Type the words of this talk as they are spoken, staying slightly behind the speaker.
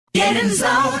Get in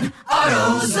zone,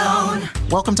 AutoZone.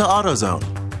 Welcome to AutoZone.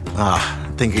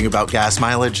 Thinking about gas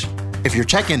mileage? If your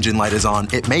check engine light is on,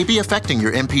 it may be affecting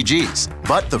your MPGs,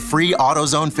 but the free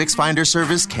AutoZone Fix Finder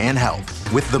service can help.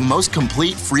 With the most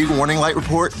complete free warning light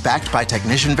report backed by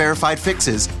technician-verified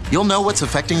fixes, you'll know what's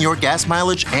affecting your gas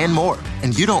mileage and more,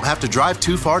 and you don't have to drive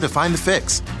too far to find the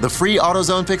fix. The free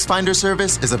AutoZone Fix Finder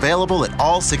service is available at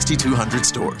all 6,200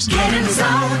 stores. Get in zone,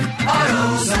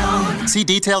 AutoZone. See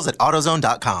details at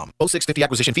AutoZone.com. 0650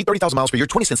 acquisition fee, 30,000 miles per year,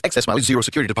 20 cents excess mileage, 0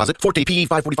 security deposit. Forte PE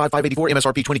 545,584,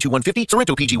 MSRP 22,150.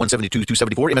 Sorrento PG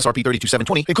 172,274, MSRP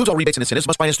 32,720. Includes all rebates and incentives.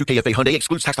 Must finance through KFA Hyundai.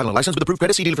 Excludes tax, title, and license with approved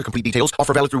credit. See dealer for complete details.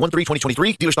 Offer valid through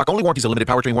 1/3/2023. Dealer stock only. Warranties and limited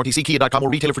powertrain warranty. See Kia.com or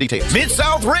retailer for details.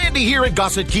 Mid-South Randy here at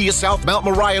Gossett Kia South Mount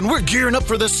Moriah, and we're gearing up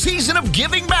for the season of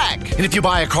giving back. And if you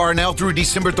buy a car now through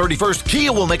December 31st,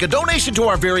 Kia will make a donation to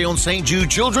our very own St. Jude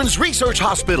Children's Research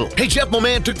Hospital. Hey, Jeff, my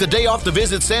man, took the day off to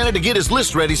visit Santa to get his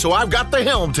list ready, so I've got the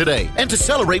helm today. And to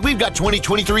celebrate, we've got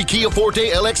 2023 Kia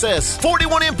Forte LXS,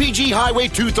 41 MPG Highway,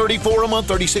 $234 a month,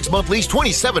 36-month lease,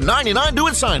 $27.99 due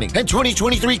at signing. And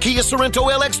 2023 Kia Sorrento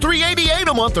LX, $388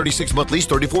 a month, 36-month lease,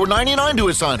 $34.99 due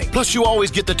at signing. Plus, you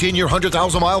always get the 10-year,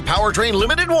 100,000-mile powertrain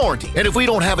limited warranty. And if we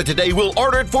don't have it today, we'll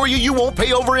order it for you. You won't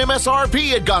pay over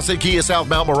MSRP at Gossett Kia South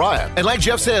Mount Moriah. And like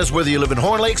Jeff says, whether you live in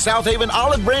Horn Lake, South Haven,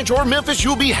 Olive Branch, or Memphis,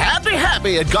 you'll be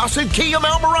happy at Gossett Kia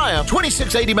Mount Moriah,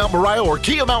 2680 Mount Moriah, or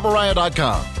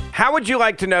KiaMountMoriah.com. How would you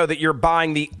like to know that you're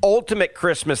buying the ultimate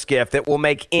Christmas gift that will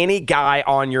make any guy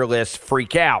on your list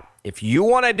freak out? If you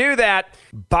want to do that,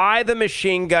 buy the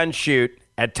machine gun chute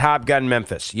at Top Gun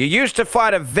Memphis. You used to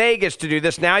fly to Vegas to do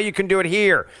this. Now you can do it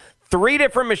here. 3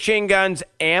 different machine guns,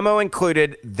 ammo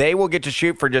included. They will get to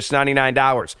shoot for just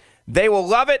 $99. They will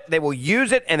love it, they will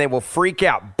use it, and they will freak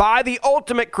out. Buy the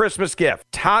ultimate Christmas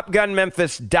gift.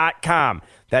 TopGunMemphis.com.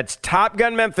 That's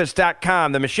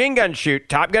TopGunMemphis.com. The machine gun chute,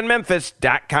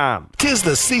 TopGunMemphis.com. 'Tis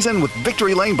the season with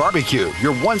Victory Lane Barbecue,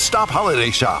 your one-stop holiday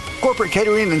shop. Corporate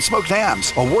catering and smoked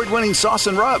hams, award-winning sauce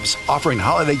and rubs, offering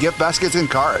holiday gift baskets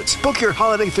and cards. Book your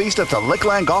holiday feast at the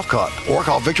Lakeland Golf Club or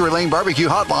call Victory Lane Barbecue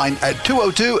hotline at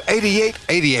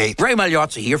 202-8888. Ray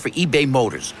Magliozzi here for eBay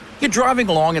Motors. You're driving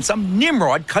along and some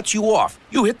nimrod cuts you off.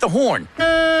 You hit the horn.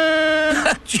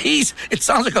 Jeez, it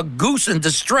sounds like a goose in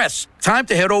distress. Time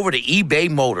to head over to eBay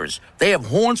Motors. They have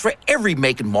horns for every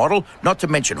make and model, not to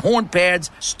mention horn pads,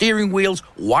 steering wheels,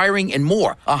 wiring, and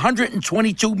more.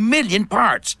 122 million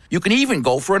parts. You can even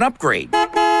go for an upgrade.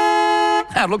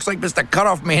 That looks like Mr.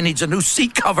 Cutoff Man needs a new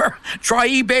seat cover. Try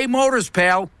eBay Motors,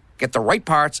 pal. Get the right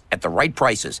parts at the right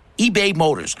prices. eBay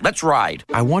Motors. Let's ride.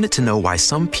 I wanted to know why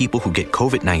some people who get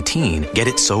COVID-19 get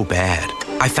it so bad.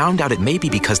 I found out it may be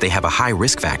because they have a high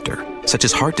risk factor, such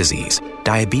as heart disease,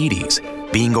 diabetes,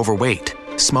 being overweight,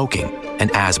 smoking, and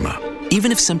asthma.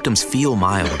 Even if symptoms feel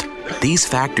mild, these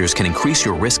factors can increase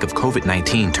your risk of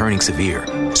COVID-19 turning severe.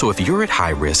 So if you're at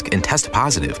high risk and test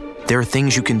positive, there are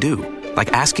things you can do,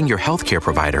 like asking your healthcare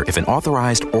provider if an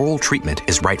authorized oral treatment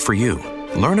is right for you.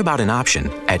 Learn about an option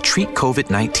at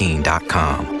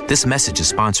treatcovid19.com. This message is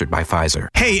sponsored by Pfizer.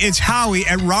 Hey, it's Howie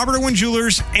at Robert Owen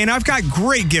Jewelers, and I've got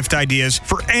great gift ideas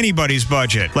for anybody's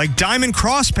budget, like diamond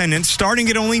cross pendants starting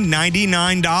at only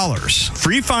 $99.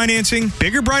 Free financing,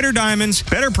 bigger, brighter diamonds,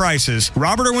 better prices.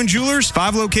 Robert Owen Jewelers,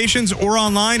 5 locations, or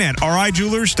online at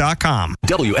rijewelers.com.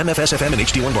 WMFS-FM and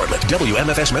HD1 Bartlett.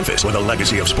 WMFS Memphis, with a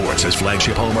legacy of sports as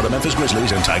flagship home of the Memphis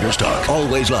Grizzlies and Tigers talk.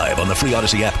 Always live on the free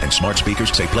Odyssey app and smart speakers.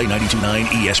 Say Play 92.9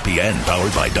 ESPN,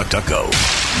 powered by DuckDuckGo.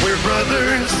 We're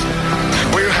brothers,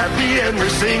 we're happy and we're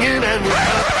singing and we're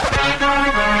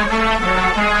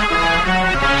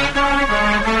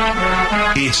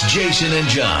It's Jason and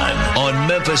John on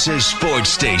Memphis' sports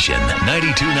station,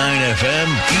 92.9 FM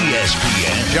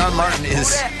ESPN. John Martin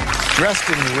is dressed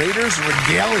in Raiders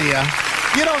regalia.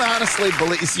 You don't honestly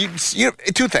believe, you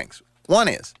 2 things. One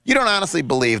is, you don't honestly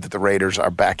believe that the Raiders are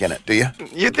back in it, do you?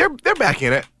 Yeah, they're back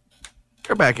in it.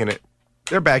 They're back in it.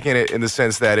 They're back in it in the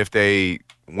sense that if they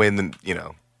win,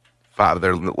 5 of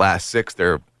their last 6,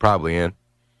 they're probably in.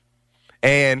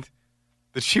 And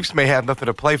the Chiefs may have nothing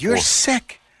to play for. You're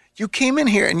sick. You came in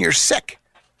here and you're sick.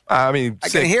 I mean, I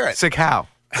can hear it. Sick how?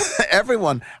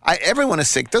 Everyone is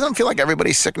sick. Doesn't it feel like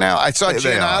everybody's sick now? I saw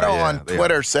Giannato on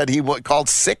Twitter said he called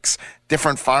 6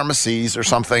 different pharmacies or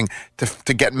something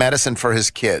to get medicine for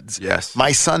his kids. Yes.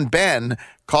 My son Ben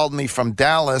called me from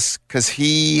Dallas because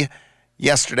he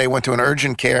yesterday went to an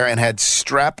urgent care and had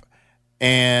strep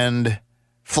and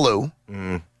flu.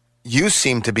 You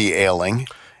seem to be ailing.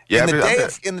 Yeah,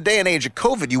 in the day and age of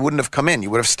COVID, you wouldn't have come in. You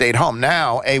would have stayed home.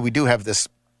 Now, we do have this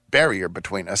barrier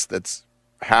between us that's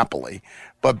happily.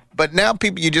 But now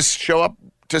people, you just show up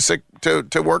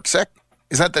to work sick?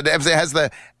 Is that has the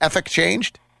ethic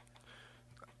changed?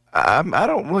 I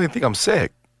don't really think I'm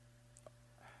sick.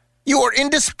 You are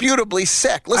indisputably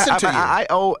sick. Listen to you. I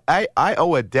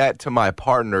owe a debt to my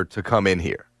partner to come in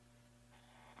here.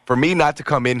 For me not to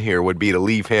come in here would be to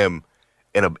leave him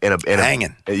in a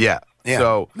hanging. Yeah.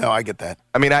 So no, I get that.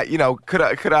 I mean, could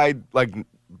I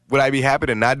would I be happy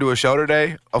to not do a show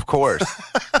today? Of course.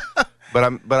 but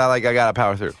I gotta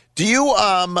power through. Do you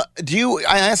I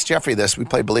asked Jeffrey this. We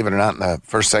played Believe It or Not in the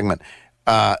first segment.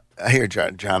 Here,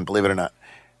 John, believe it or not.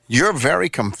 You're very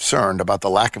concerned about the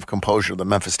lack of composure the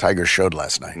Memphis Tigers showed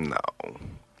last night. No.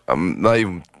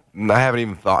 I haven't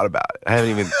even thought about it. I haven't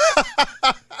even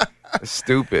It's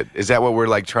stupid. Is that what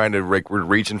we're trying to we're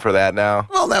reaching for that now?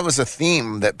 Well, that was a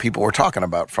theme that people were talking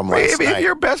about from last night. If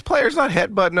your best player's not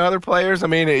headbutting other players, I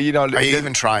mean, Are you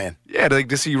even trying? Yeah,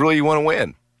 does he really want to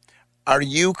win? Are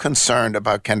you concerned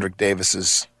about Kendrick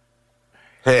Davis's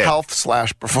head.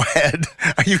 Health/head?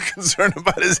 Are you concerned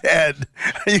about his head?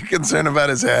 Are you concerned about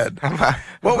his head?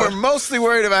 What we're mostly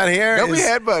worried about here Don't be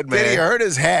headbutt, man. Did he hurt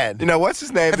his head? You know, what's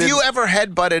his name? Have you ever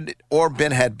headbutted or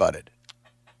been headbutted?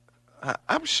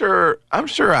 I'm sure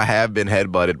I have been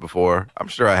headbutted before. I'm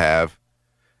sure I have.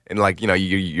 And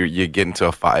you get into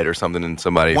a fight or something and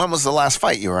somebody. When was the last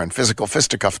fight you were in? Physical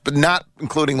fisticuffs, but not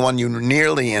including the one you were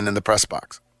nearly in the press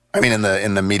box. I mean, in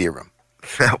the media room.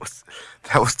 That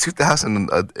was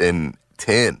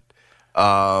 2010.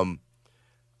 I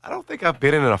don't think I've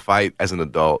been in a fight as an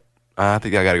adult. I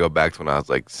think I got to go back to when I was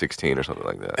 16 or something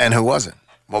like that. And who was it?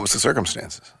 What was the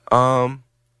circumstances?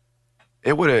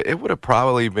 It would have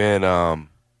probably been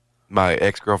my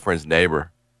ex-girlfriend's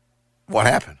neighbor. What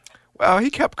happened? Well, he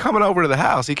kept coming over to the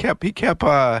house. He kept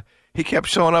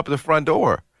showing up at the front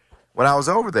door when I was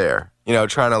over there.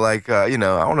 Trying to I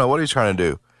don't know what he was trying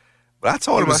to do. But I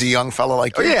told him he was a young fellow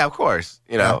like you. Oh, yeah, of course.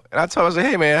 And I told him, I was like,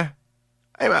 hey man,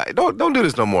 don't do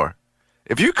this no more.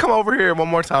 If you come over here one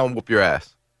more time, I'll whoop your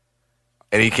ass.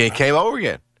 And he came over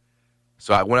again.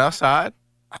 So I went outside.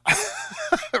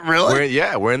 Really?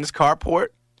 We're in this carport.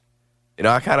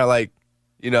 I kind of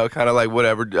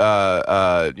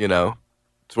whatever,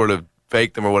 sort of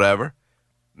faked him or whatever.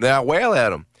 Then I wail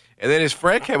at him. And then his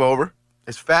friend came over,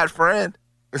 his fat friend,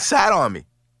 and sat on me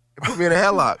and put me in a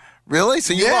headlock. Really?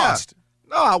 So you lost?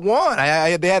 No, I won.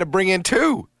 They had to bring in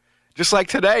two, just like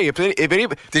today. If any,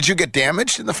 did you get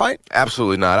damaged in the fight?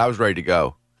 Absolutely not. I was ready to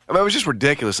go. I mean, it was just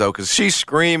ridiculous though, because she's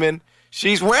screaming,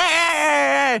 she's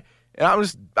and I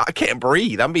can't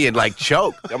breathe. I'm being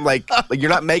choked. I'm like you're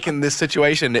not making this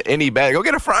situation any better. Go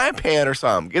get a frying pan or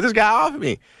something. Get this guy off of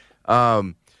me.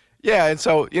 Yeah, and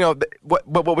so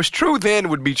what was true then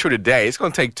would be true today. It's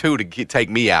going to take two to take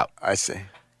me out. I see.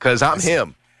 Because I'm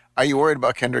him. Are you worried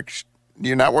about Kendrick?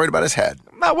 You're not worried about his head?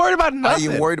 I'm not worried about nothing.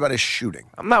 Are you worried about his shooting?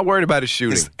 I'm not worried about his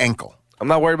shooting. His ankle. I'm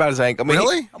not worried about his ankle. I mean,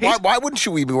 really? Why wouldn't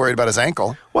you be worried about his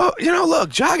ankle? Well,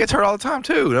 look, Ja gets hurt all the time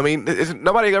too. I mean,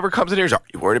 nobody ever comes in here and says, are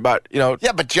you worried about, Yeah,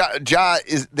 but Ja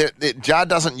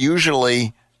doesn't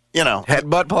usually,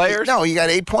 headbutt players? No, he got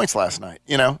 8 points last night.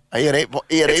 He had 8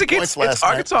 points last night.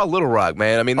 Arkansas Little Rock,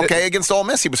 man. I mean, okay, against Ole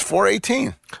Miss, he was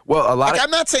 4-18. Well,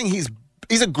 I'm not saying he's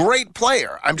a great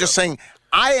player. I'm just saying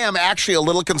I am actually a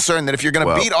little concerned that if you're going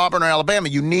to beat Auburn or Alabama,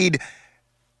 you need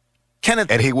Kenneth,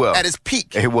 and he will at his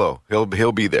peak. He will.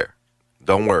 He'll be there.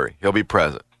 Don't worry. He'll be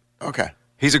present. Okay.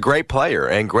 He's a great player,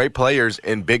 and great players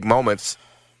in big moments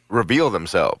reveal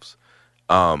themselves.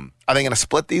 Are they going to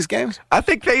split these games? I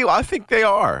think they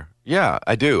are. Yeah,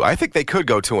 I do. I think they could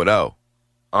go 2-0.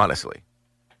 Honestly,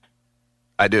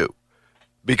 I do.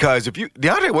 Because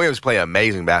DeAndre Williams is playing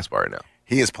amazing basketball right now.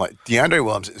 He is playing. DeAndre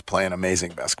Williams is playing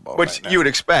amazing basketball. Which right now. You would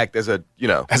expect as a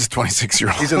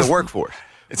 26-year-old. He's in the workforce.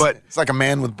 It's like a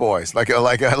man with boys, like a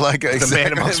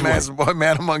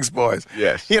man amongst boys.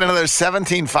 Yes. He had another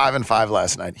 17, 5, and 5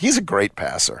 last night. He's a great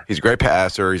passer. He's a great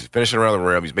passer. He's finishing around the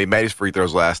rim. He's made his free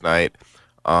throws last night.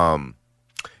 Auburn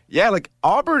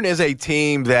is a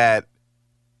team that,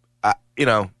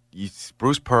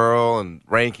 Bruce Pearl and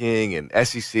ranking and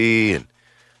SEC,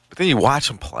 but then you watch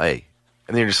them play,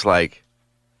 and then you're just like,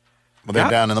 well, they're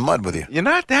down in the mud with you. You're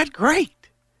not that great.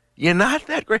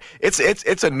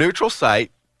 It's a neutral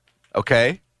site,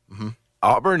 okay? Mm-hmm.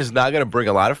 Auburn is not going to bring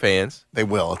a lot of fans. They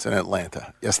will. It's in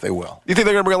Atlanta. Yes, they will. You think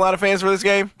they're going to bring a lot of fans for this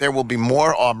game? There will be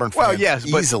more Auburn fans. Well, yes,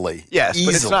 easily. Yes,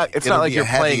 easily. But it's not like you're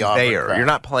playing there. Crowd. You're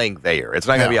not playing there. It's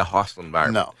not going to be a hostile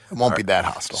environment. No, it won't be that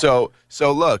hostile.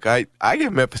 So look, I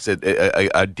give Memphis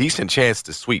a decent chance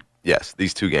to sweep. Yes,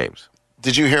 these two games.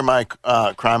 Did you hear my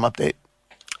crime update?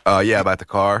 Yeah, about the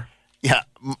car. Yeah,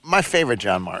 my favorite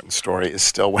John Martin story is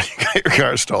still when you got your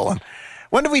car stolen.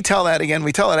 When do we tell that again?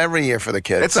 We tell it every year for the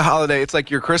kids. It's a holiday. It's like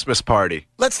your Christmas party.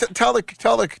 Let's tell the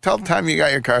time you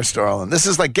got your car stolen. This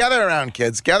is like gather around,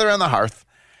 kids. Gather on the hearth.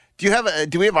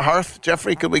 Do we have a hearth,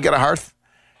 Jeffrey? Could we get a hearth?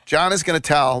 John is going to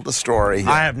tell the story.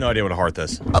 I have no idea what a hearth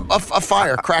is. A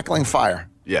fire, crackling fire.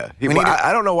 Yeah.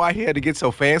 I don't know why he had to get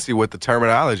so fancy with the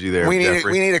terminology there, we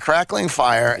Jeffrey. need a crackling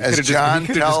fire as John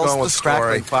tells the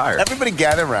story. Fire. Everybody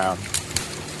gather around.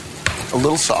 A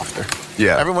little softer.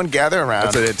 Yeah. Everyone gather around.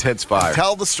 It's an intense fire.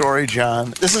 Tell the story,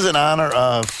 John. This is in honor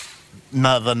of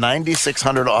the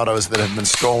 9,600 autos that have been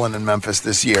stolen in Memphis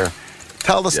this year.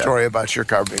 Tell the story about your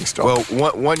car being stolen.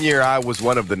 Well, one year I was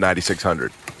one of the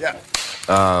 9,600. Yeah.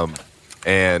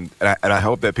 And I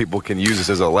hope that people can use this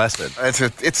as a lesson.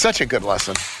 It's such a good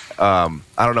lesson. I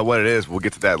don't know what it is. We'll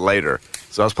get to that later.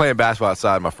 So I was playing basketball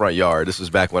outside my front yard. This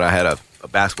was back when I had a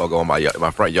basketball goal in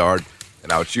my front yard,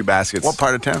 and I would shoot baskets. What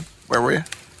part of town? Where were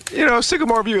you?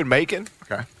 Sycamore View in Macon.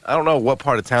 Okay. I don't know what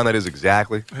part of town that is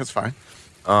exactly. That's fine.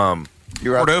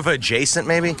 You're Cordova adjacent,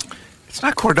 maybe? It's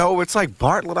not Cordova. It's like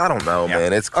Bartlett. I don't know,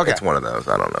 man. It's one of those.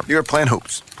 I don't know. You were playing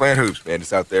hoops. Playing hoops, man.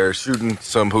 Just out there shooting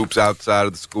some hoops outside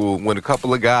of the school with a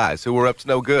couple of guys who were up to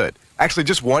no good. Actually,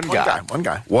 just one guy.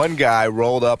 One guy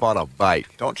rolled up on a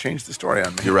bike. Don't change the story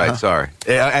on me. You're right. Sorry.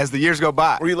 As the years go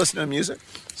by. Were you listening to music?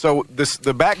 So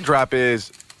the backdrop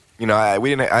is, I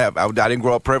didn't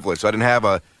grow up privileged. So I didn't have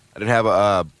a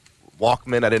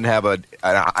Walkman. I didn't have an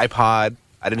iPod.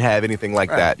 I didn't have anything like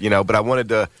that. But I wanted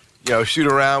to, shoot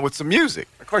around with some music.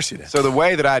 Of course you did. So the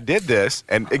way that I did this,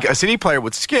 and a CD player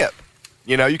would skip.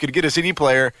 You could get a CD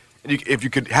player, and if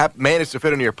you could manage to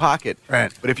fit it in your pocket.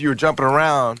 Right. But if you were jumping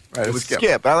around, it would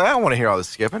skip. I don't want to hear all this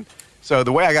skipping. So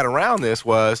the way I got around this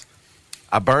was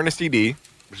I burned a CD,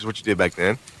 which is what you did back then,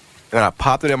 and then I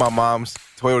popped it in my mom's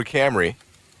Toyota Camry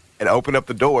and opened up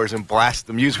the doors and blasted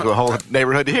the music for the whole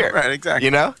neighborhood to hear. Right, exactly.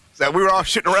 So we were all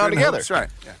shooting around together. That's right.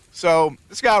 Yeah. So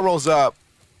this guy rolls up,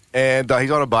 and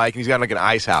he's on a bike, and he's got like an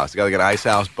ice house. He's got like an ice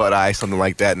house, Bud Ice, something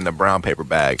like that, in a brown paper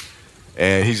bag.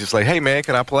 And he's just like, "Hey, man,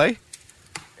 can I play?"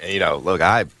 And, look,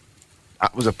 I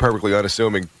was a perfectly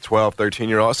unassuming 12,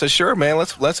 13-year-old. I said, "Sure, man,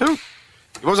 let's hoop."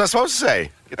 What was I supposed to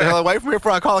say? Get the hell away from here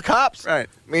before I call the cops? Right.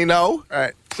 No.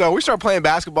 Right. So we start playing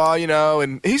basketball,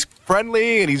 and he's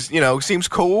friendly, and he's, seems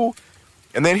cool.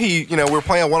 And then we're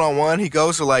playing one-on-one. He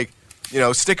goes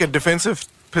to, stick a defensive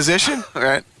position.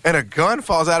 Right. And a gun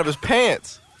falls out of his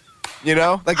pants.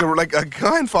 Like a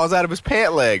gun falls out of his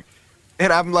pant leg.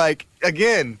 And I'm like,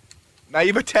 again,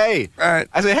 naivete. Right.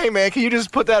 I said, "Hey, man, can you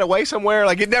just put that away somewhere?"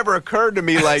 Like, it never occurred to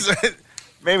me, like...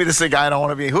 Maybe this is a guy I don't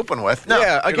want to be hooping with. No,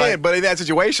 yeah, again, but in that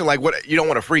situation, what you don't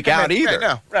want to freak out either. Right,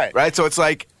 no, right. Right? So it's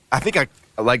like, I think I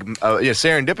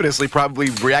serendipitously probably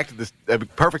reacted this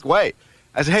perfect way.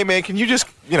 I said, "Hey, man, can you just,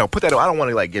 put that, I don't want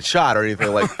to, get shot or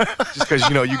anything, just because,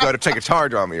 you got to take a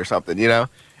charge on me or something, And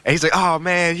he's like, "Oh,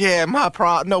 man, yeah, my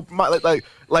problem, no,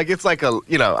 it's like a, I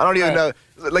don't even know,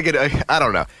 I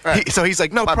don't know." Right. So he's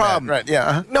like, "No problem." Right, yeah.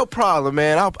 Uh-huh. "No problem,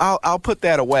 man, I'll put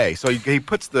that away." So he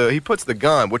puts the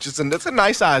gun, which is it's a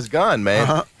nice sized gun, man.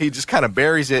 Uh-huh. He just kind of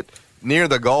buries it near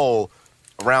the goal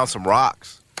around some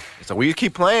rocks. So we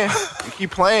keep playing,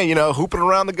 hooping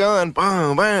around the gun,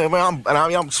 boom, bam, bam, and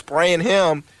I'm spraying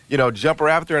him, jumper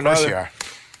after another. Sure.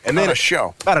 And then a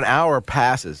show. About an hour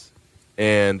passes,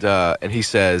 and he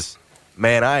says,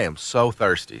 "Man, I am so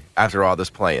thirsty after all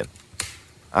this playing."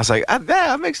 I was like,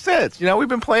 that makes sense. We've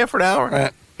been playing for an hour.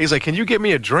 Right. He's like, "Can you get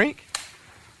me a drink?"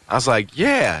 I was like,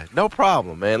 "Yeah, no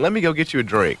problem, man. Let me go get you a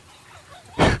drink."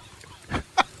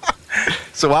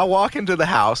 So I walk into the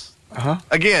house. Uh-huh.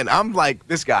 Again, I'm like,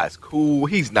 this guy's cool.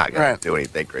 He's not going to do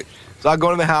anything great. So I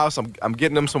go in the house. I'm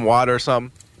getting him some water or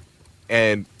something.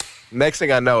 And next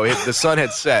thing I know, the sun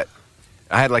had set.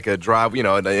 I had like a drive,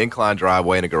 an incline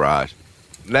driveway in a garage.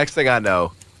 Next thing I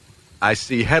know, I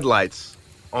see headlights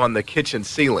on the kitchen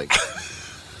ceiling.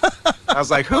 I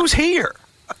was like, "Who's here?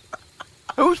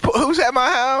 Who's at my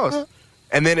house?"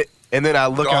 And then I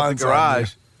look out the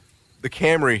garage. The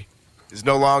Camry is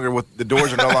no longer the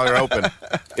doors are no longer open.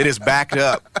 It is backed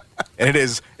up, and it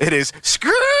is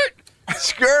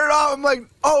skirt off. I'm like,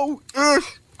 "Oh,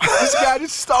 this guy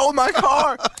just stole my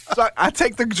car." So I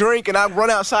take the drink and I run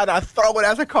outside and I throw it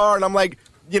at the car, and I'm like,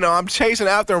 I'm chasing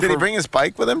after him. Did he bring his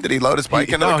bike with him? Did he load his bike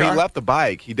into the car? No, he left the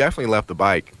bike. He definitely left the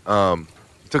bike.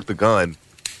 He took the gun.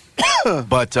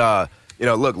 But,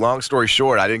 look, long story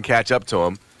short, I didn't catch up to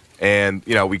him. And,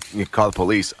 we called the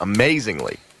police.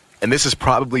 Amazingly, and this is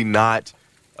probably not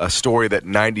a story that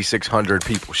 9,600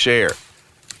 people share,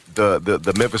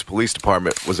 the Memphis Police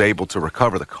Department was able to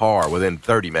recover the car within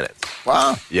 30 minutes.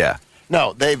 Wow. Yeah.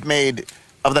 No, they've made...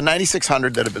 Of the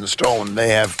 9,600 that have been stolen, they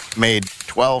have made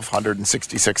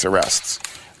 1,266 arrests.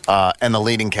 And the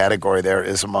leading category there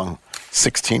is among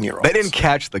 16-year-olds. They didn't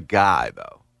catch the guy,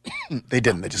 though. They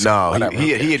didn't. They just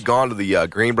he had gone to the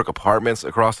Greenbrook Apartments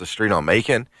across the street on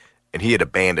Macon, and he had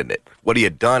abandoned it. What he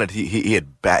had done, he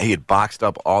had boxed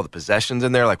up all the possessions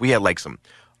in there. Like, we had like some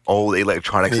old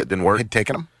electronics that didn't work. He'd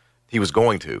taken them? He was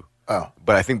going to. Oh.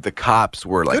 But I think the cops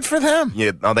were like... Good for them.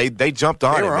 Yeah, no, they jumped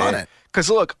on it, They were on it. Because,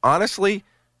 look, honestly,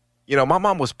 my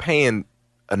mom was paying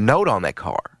a note on that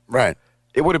car. Right.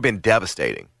 It would have been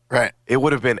devastating. Right. It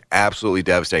would have been absolutely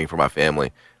devastating for my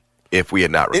family if we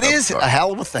had not recovered. It is a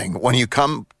hell of a thing when you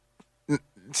come...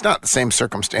 It's not the same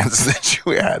circumstances that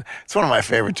you had. It's one of my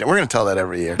favorite. We're going to tell that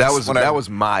every year. That was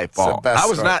my fault. I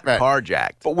was not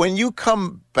carjacked. But when you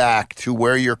come back to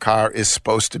where your car is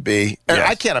supposed to be, and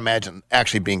I can't imagine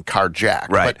actually being carjacked.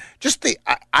 Right. But just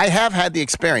I have had the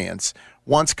experience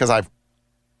once because I've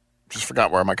just forgot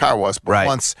where my car was.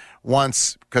 But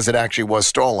once because it actually was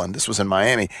stolen. This was in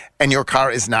Miami, and your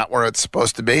car is not where it's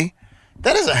supposed to be.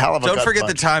 That is a hell of a. Don't forget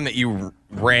the time that you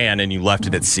ran and you left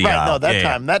it at CI. Right, no,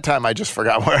 that time I just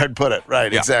forgot where I'd put it.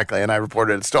 Right, exactly, and I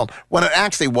reported it stolen. When it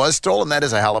actually was stolen, that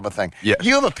is a hell of a thing. Yeah.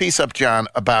 You have a piece up, John,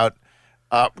 about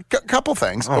a couple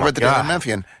things over at the Daily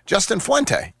Memphian. Justin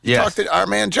Fuente. You talked to our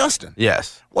man Justin.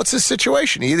 Yes. What's his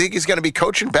situation? You think he's going to be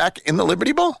coaching back in the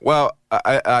Liberty Bowl? Well,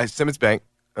 Simmons Bank,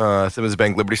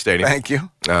 Liberty Stadium. Thank you.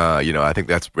 I think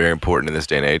that's very important in this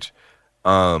day and age.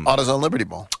 AutoZone Liberty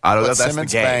Bowl. That's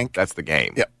Simmons the game. Bank. That's the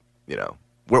game. Yep.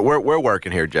 We're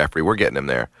working here, Jeffrey. We're getting him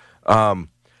there. I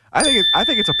think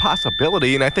it's a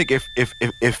possibility, and I think if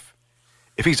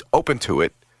he's open to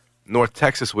it, North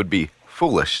Texas would be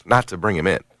foolish not to bring him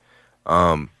in,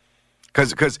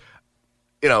 because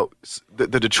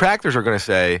the detractors are going to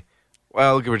say,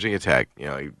 well, look at Virginia Tech.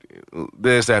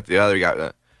 This, that, the other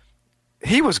guy.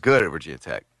 He was good at Virginia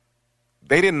Tech.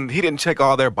 He didn't check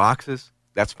all their boxes.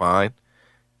 That's fine.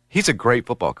 He's a great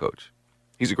football coach.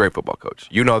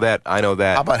 You know that. I know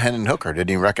that. How about Hendon Hooker? Did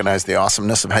he recognize the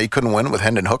awesomeness of how you couldn't win with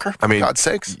Hendon Hooker? For God's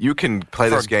sakes. You can play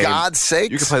this game. For God's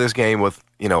sakes. You can play this game with,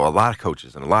 a lot of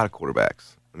coaches and a lot of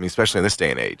quarterbacks. I mean, especially in this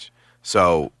day and age.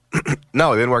 So,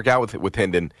 no, it didn't work out with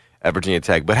Hendon at Virginia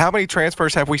Tech. But how many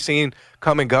transfers have we seen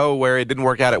come and go where it didn't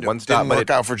work out at one stop? It didn't work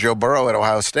out for Joe Burrow at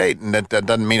Ohio State, and that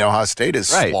doesn't mean Ohio State is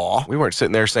slaw. We weren't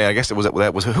sitting there saying, I guess who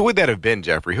would that have been,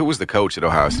 Jeffrey? Who was the coach at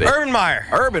Ohio State?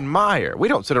 Urban Meyer. We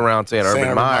don't sit around saying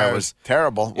Urban Meyer was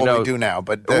terrible. Well, we do now,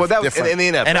 but that was different. in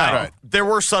the NFL. And there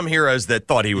were some heroes that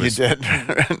thought he was. You did.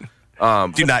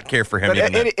 Do not care for him.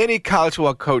 Any college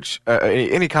football coach,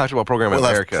 any college football program in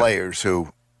America, have players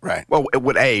who Well, it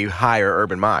would hire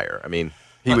Urban Meyer. I mean,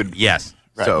 he would. Yes.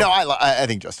 Right. So, no, I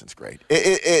think Justin's great.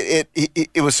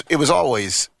 It was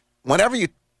always whenever you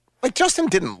like Justin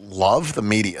didn't love the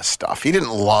media stuff. He didn't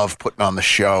love putting on the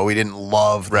show. He didn't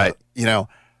love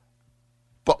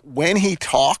but when he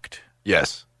talked,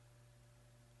 yes,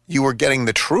 you were getting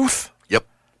the truth. Yep.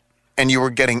 And you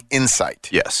were getting insight.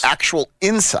 Yes. Actual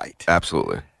insight.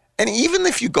 Absolutely. And even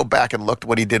if you go back and looked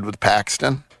what he did with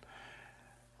Paxton,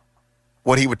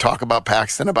 what he would talk about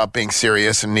Paxton, about being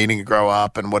serious and needing to grow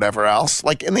up and whatever else.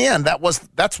 Like in the end, that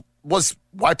was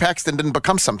why Paxton didn't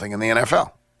become something in the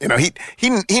NFL.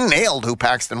 He nailed who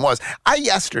Paxton was.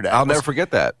 I'll never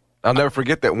forget that. I'll never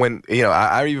forget that when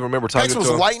I even remember talking to him.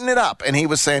 Paxton was lighting it up, and he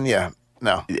was saying, "Yeah,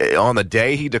 no." On the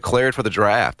day he declared for the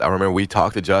draft, I remember we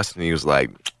talked to Justin. And he was like,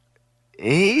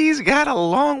 "He's got a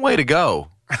long way to go."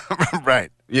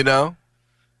 Right.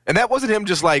 And that wasn't him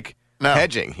just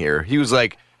hedging here. He was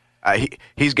like.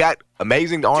 He's got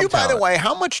amazing arm talent. By the way,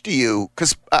 how much do you,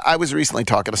 because I was recently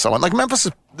talking to someone, like Memphis,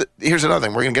 here's another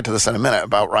thing, we're going to get to this in a minute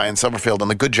about Ryan Summerfield and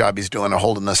the good job he's doing of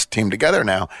holding this team together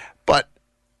now, but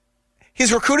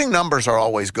his recruiting numbers are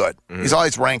always good. Mm-hmm. He's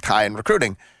always ranked high in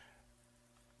recruiting,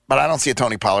 but I don't see a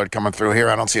Tony Pollard coming through here.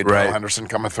 I don't see a Darrell Henderson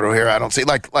coming through here. I don't see,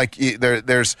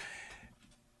 there's,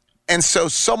 and so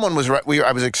someone was,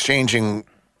 I was exchanging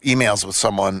emails with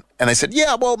someone, and they said,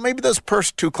 yeah, well, maybe those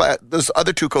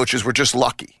other two coaches were just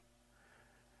lucky.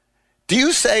 Do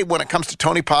you say when it comes to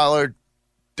Tony Pollard,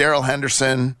 Darrell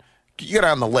Henderson, you get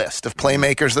on the list of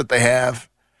playmakers that they have,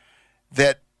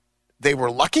 that they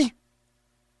were lucky?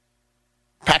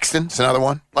 Paxton's another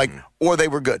one, or they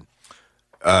were good?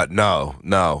 No,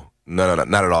 not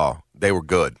at all. They were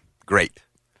good, great.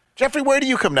 Jeffrey, where do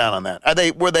you come down on that?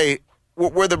 Were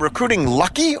the recruiting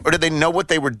lucky, or did they know what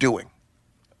they were doing?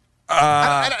 Did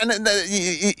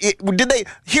they?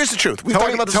 Here's the truth. We've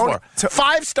talked about this before.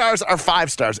 5 stars are 5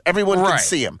 stars. Everyone can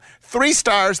see them. 3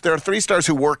 stars, there are 3 stars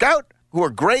who work out, who are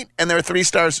great, and there are 3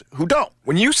 stars who don't.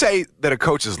 When you say that a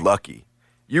coach is lucky,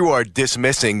 you are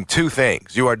dismissing 2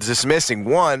 things. You are dismissing,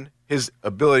 1, his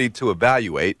ability to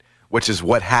evaluate, which is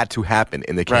what had to happen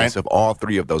in the case of all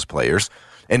 3 of those players.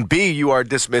 And B, you are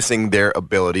dismissing their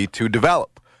ability to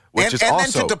develop, which is and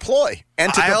also then to deploy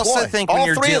and to I deploy. also think all when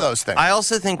you're three of those things. I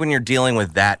also think when you're dealing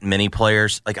with that many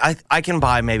players, like I can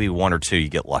buy maybe one or two. You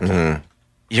get lucky. Mm-hmm.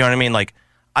 You know what I mean? Like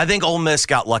I think Ole Miss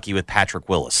got lucky with Patrick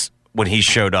Willis when he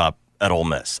showed up at Ole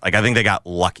Miss. Like I think they got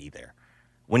lucky there.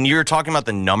 When you're talking about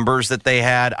the numbers that they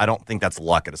had, I don't think that's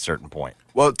luck at a certain point.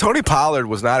 Well, Tony Pollard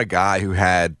was not a guy who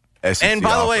had SEC And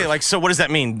by the way, offers. like, so what does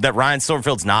that mean? That Ryan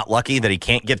Silverfield's not lucky? That he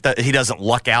can't get he doesn't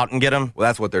luck out and get him? Well,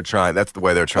 that's what they're trying. That's the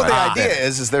way they're trying. Well, the idea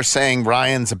is they're saying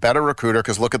Ryan's a better recruiter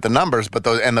because look at the numbers, but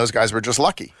those guys were just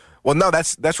lucky. Well, no,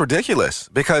 that's ridiculous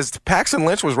because Paxton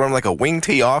Lynch was running like a wing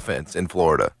T offense in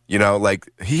Florida. You know, like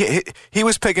he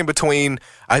was picking between.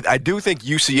 I do think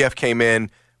UCF came in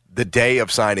the day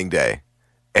of signing day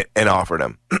and offered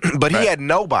him, but he had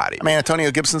nobody. I mean,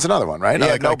 Antonio Gibson's another one, right? He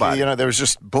had nobody. There was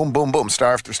just boom, boom, boom,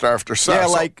 star after star after star. Yeah,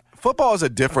 So- like football is a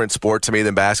different sport to me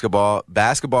than basketball.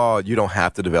 Basketball, you don't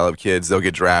have to develop kids; they'll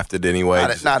get drafted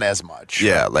anyway. not as much.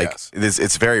 Yeah, like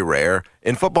it's very rare.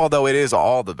 In football, though, it is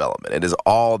all development. It is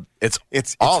all it's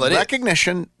all it is.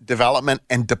 recognition, development,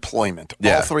 and deployment.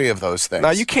 Yeah. All three of those things.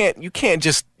 Now you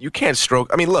can't stroke.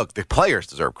 I mean, look, the players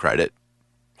deserve credit.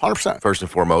 100%. First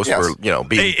and foremost, for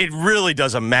being. It really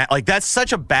doesn't matter. Like that's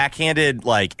such a backhanded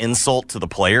like insult to the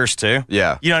players too.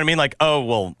 Yeah, you know what I mean. Like, oh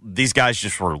well, these guys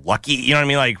just were lucky. You know what I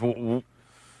mean? Like,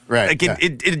 right? Like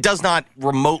it does not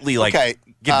remotely like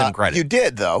give them credit. You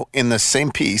did though in the same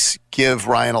piece give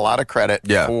Ryan a lot of credit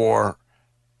for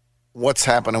what's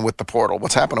happening with the portal.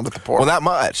 What's happening with the portal? Well, not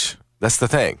much. That's the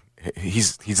thing.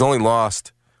 He's only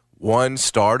lost one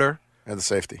starter. And the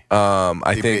safety.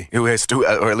 I think who has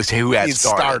or at least who has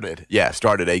started. Yeah,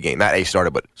 started a game. Not a starter,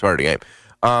 but started a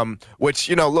game. Which,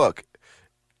 look,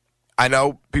 I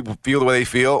know people feel the way they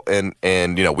feel, and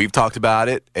we've talked about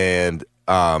it, and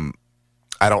I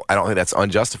don't think that's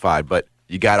unjustified, but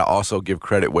you got to also give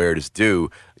credit where it is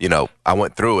due. I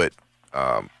went through it.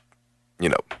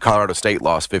 Colorado State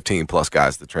lost 15 plus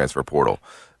guys to the transfer portal.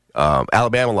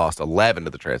 Alabama lost 11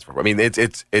 to the transfer. I mean,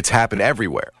 it's happened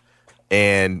everywhere,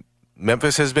 and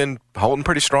Memphis has been holding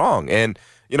pretty strong. And,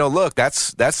 look,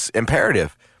 that's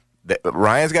imperative.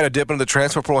 Ryan's got to dip into the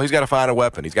transfer portal. He's got to find a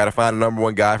weapon. He's got to find a number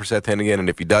one guy for Seth Hennigan. And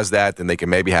if he does that, then they can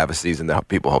maybe have a season that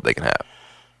people hope they can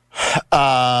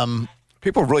have.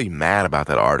 People are really mad about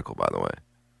that article, by the way.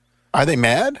 Are they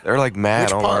mad? They're like mad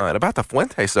Which online part? about the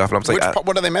Fuente stuff. And I'm like,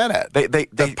 what are they mad at?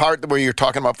 The part where you're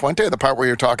talking about Fuente, or the part where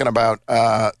you're talking about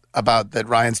that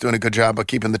Ryan's doing a good job of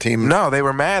keeping the team? No, they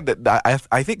were mad that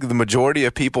I think the majority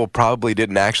of people probably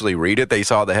didn't actually read it. They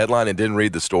saw the headline and didn't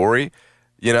read the story,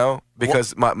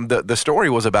 because the story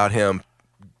was about him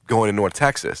going to North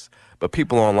Texas. But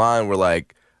people online were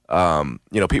like,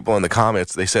 people in the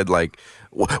comments, they said like,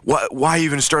 why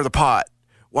even stir the pot?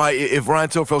 Why, if Ryan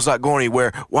Silverfield's not going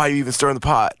anywhere, why are you even stirring the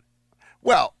pot?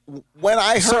 Well, when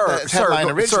I heard the headline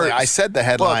originally, I said the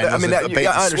headline was a bait and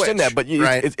I understand switch, that, but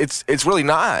right? it's really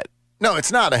not. No,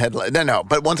 it's not a headline. No.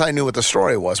 But once I knew what the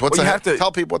story was, you have to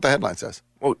tell people what the headline says.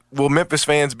 Well, will Memphis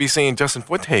fans be seeing Justin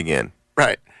Fuente again?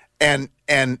 Right, and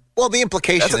the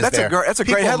implication is there. That's a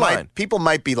great headline. People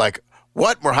might be like,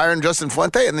 "What? We're hiring Justin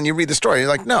Fuente?" And then you read the story. You're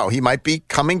like, "No, he might be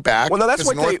coming back." Well, no, that's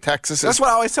what North Texas. That's what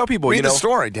I always tell people. Read the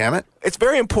story, damn it. It's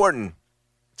very important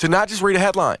to not just read a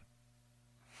headline.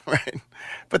 Right.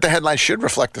 But the headline should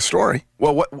reflect the story.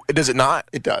 Well, what does it not?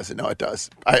 It does. No, it does.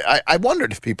 I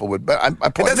wondered if people would, but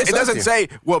it doesn't say,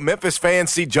 will Memphis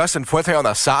fans see Justin Fuente on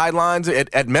the sidelines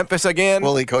at Memphis again?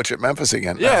 Will he coach at Memphis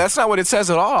again? Yeah, that's not what it says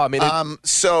at all. I mean,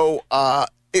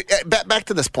 back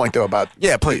to this point, though, about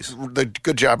please, the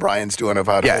good job Ryan's doing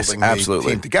about holding the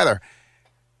team together.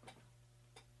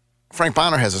 Frank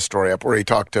Bonner has a story up where he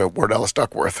talked to Ward Ellis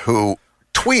Duckworth, who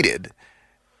tweeted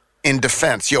in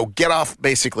defense, get off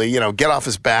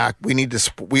his back. We need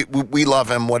to, we love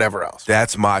him, whatever else.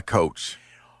 That's my coach.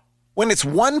 When it's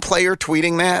one player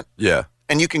tweeting that, yeah,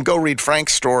 and you can go read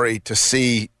Frank's story to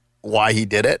see why he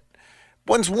did it.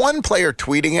 When it's one player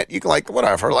tweeting it, you can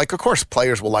whatever. Like, of course,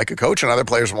 players will like a coach and other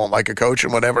players won't like a coach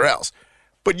and whatever else.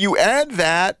 But you add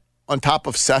that on top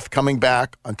of Seth coming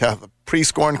back, on top of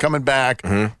Prescorn coming back,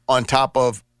 on top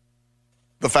of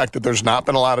the fact that there's not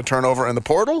been a lot of turnover in the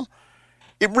portal,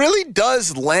 it really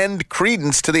does lend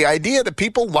credence to the idea that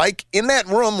people in that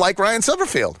room like Ryan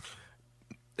Silverfield.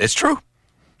 It's true.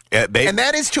 And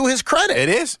that is to his credit. It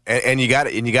is, and you got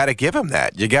to give him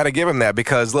that. You got to give him that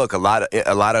because look, a lot of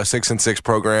 6-6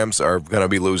 programs are going to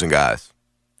be losing guys.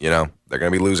 They're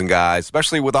going to be losing guys,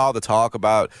 especially with all the talk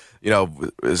about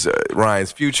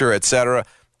Ryan's future, et cetera.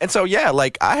 And so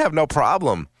I have no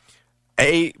problem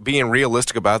A, being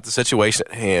realistic about the situation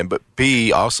at hand, but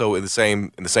B, also in the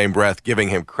same breath giving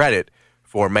him credit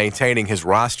for maintaining his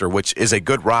roster, which is a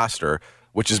good roster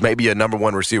which is maybe a number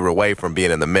one receiver away from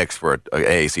being in the mix for an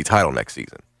AAC title next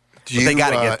season. They got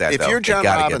to get that, If you're John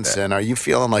Robinson, are you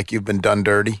feeling like you've been done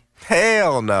dirty?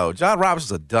 Hell no. John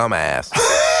Robinson's a dumbass.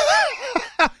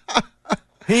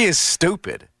 He is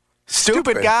stupid.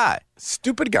 Stupid guy.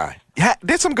 Stupid guy.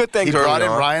 Did some good things. He brought early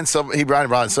in on. Ryan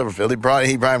Silverfield. He brought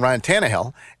in Ryan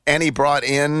Tannehill, and he brought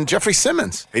in Jeffrey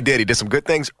Simmons. He did. He did some good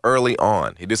things early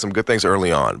on.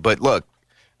 But look,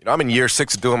 I'm in year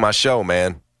 6 of doing my show,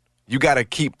 man. You got to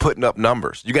keep putting up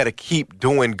numbers. You got to keep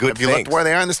doing good things. Have you looked where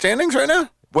they are in the standings right now?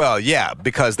 Well, yeah,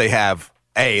 because they have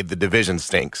the division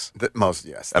stinks.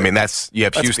 Yes. I mean, you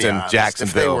have Houston,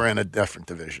 Jacksonville. If they were in a different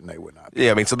division, they would not be.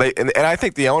 Yeah, I mean, so and I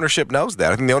think the ownership knows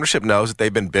that. I think the ownership knows that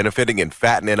they've been benefiting and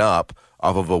fattening up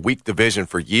off of a weak division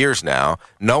for years now.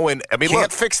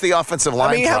 Can't fix the offensive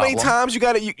line. How many times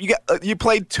you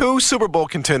played 2 Super Bowl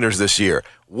contenders this year?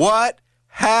 What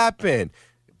happened?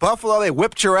 Buffalo, they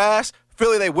whipped your ass.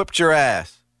 Philly, they whipped your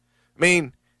ass. I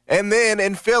mean, and then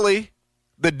in Philly,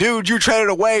 the dude you traded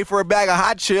away for a bag of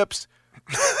hot chips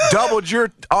doubled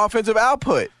your offensive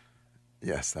output.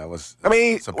 Yes, that was.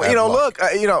 It's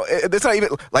not even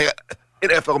like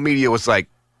NFL media was like,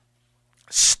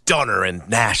 stunner in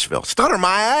Nashville. Stunner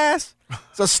my ass.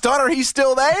 It's a stunner. He's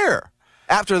still there.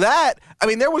 After that,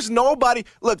 there was nobody.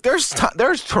 Look,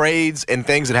 there's trades and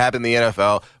things that happen in the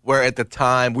NFL where at the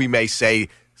time we may say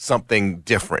something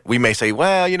different. We may say,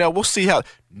 well, we'll see how.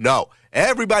 No,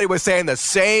 everybody was saying the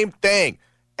same thing.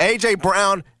 A.J.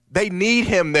 Brown, they need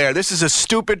him there. This is a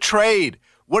stupid trade.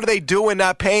 What are they doing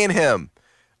not paying him?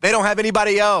 They don't have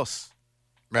anybody else.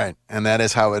 Right, and that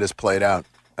is how it has played out.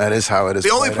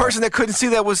 The only person that couldn't see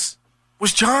that was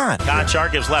John.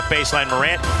 Gonchar gives left baseline.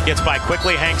 Morant gets by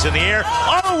quickly, hangs in the air.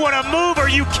 Oh, what a move. Are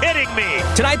you kidding me?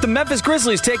 Tonight, the Memphis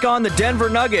Grizzlies take on the Denver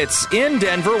Nuggets. In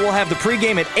Denver, we'll have the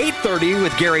pregame at 8:30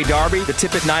 with Gary Darby. The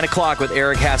tip at 9 o'clock with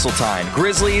Eric Hasseltine.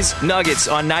 Grizzlies, Nuggets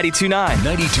on 92.9.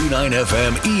 92.9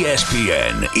 FM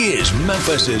ESPN is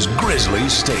Memphis's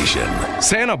Grizzlies station.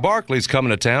 Santa Barkley's coming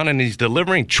to town, and he's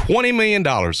delivering $20 million.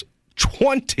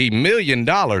 $20 million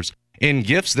in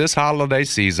gifts this holiday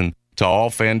season to all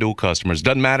FanDuel customers.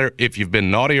 Doesn't matter if you've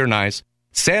been naughty or nice,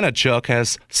 Santa Chuck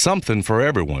has something for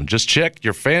everyone. Just check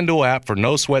your FanDuel app for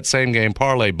no-sweat same-game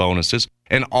parlay bonuses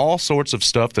and all sorts of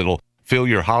stuff that'll fill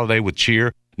your holiday with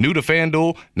cheer. New to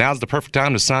FanDuel, now's the perfect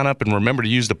time to sign up, and remember to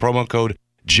use the promo code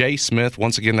JSmith.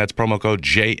 Once again, that's promo code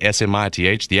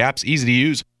JSMITH. The app's easy to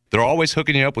use. They're always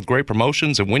hooking you up with great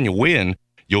promotions, and when you win,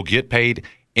 you'll get paid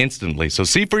instantly. So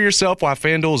see for yourself why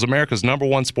FanDuel is America's #1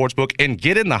 sportsbook and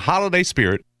get in the holiday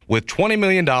spirit with $20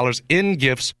 million in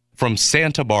gifts from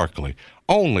Santa Barkley.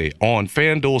 Only on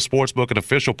FanDuel Sportsbook, an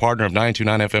official partner of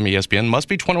 92.9 FM ESPN. Must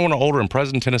be 21 or older and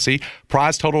present in Tennessee.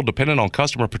 Prize total dependent on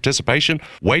customer participation.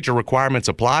 Wager requirements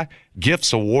apply.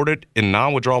 Gifts awarded in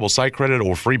non-withdrawable site credit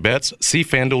or free bets. See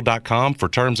FanDuel.com for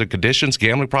terms and conditions.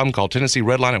 Gambling problem? Call Tennessee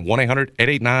Redline at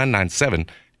 1-800-889-9789.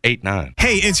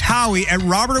 Hey, it's Howie at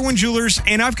Robert Owen Jewelers,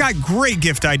 and I've got great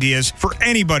gift ideas for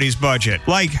anybody's budget.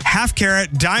 Like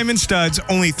half-carat diamond studs,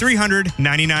 only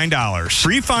 $399.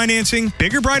 Free financing,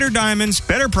 bigger, brighter diamonds,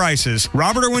 better prices.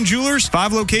 Robert Owen Jewelers,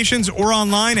 5 locations or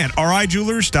online at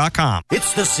rijewelers.com.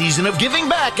 It's the season of giving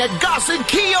back at Gossett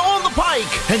Kia on the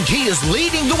Pike. And Kia's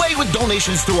leading the way with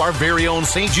donations through our very own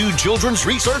St. Jude Children's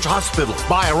Research Hospital.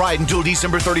 Buy a ride until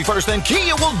December 31st and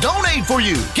Kia will donate for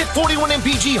you. Get 41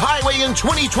 MPG Highway and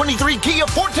 2023 Kia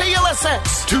Forte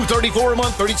LSX. $234 a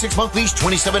month, 36-month lease,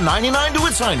 $27.99 to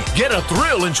its signing. Get a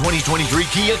thrill in 2023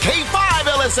 Kia K5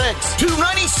 LSX.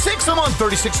 $296 a month,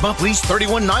 36-month lease,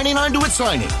 $31.99 to its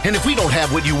signing. And if we don't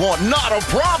have what you want, not a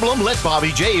problem. Let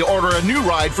Bobby J order a new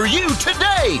ride for you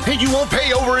today. And you won't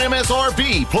pay over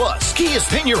MSRP. Plus, Kia's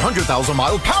 10-year,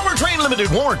 100,000-mile powertrain limited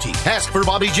warranty. Ask for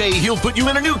Bobby J. He'll put you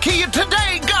in a new Kia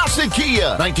today. Gossett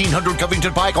Kia. 1900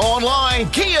 Covington Pike online.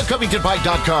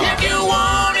 KiaCovingtonPike.com. If you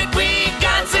want it, we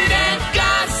got it at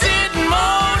Gossett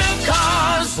Motor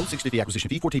Cars. Code 650 acquisition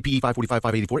fee, Forte PE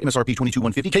 545,584, MSRP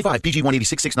 22,150, K5 PG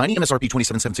 186,690, MSRP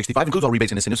 27,765. Includes all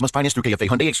rebates and incentives. Must finance through KFA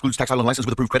Hyundai. Excludes tax title and license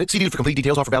with approved credit. See dealer for complete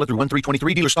details. Offer valid through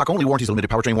 1/3/23. Dealer stock only. Warranties limited.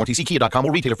 Powertrain warranty. See Kia.com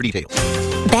or retailer for details.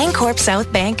 Bancorp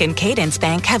South Bank and Cadence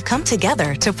Bank have come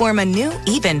together to form a new,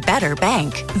 even better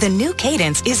bank. The new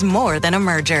Cadence is more than a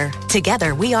merger.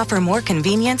 Together, we offer more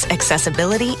convenience,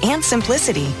 accessibility, and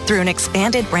simplicity through an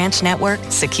expanded branch network,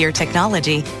 secure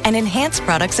technology, and enhanced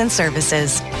products and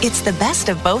services. It's the best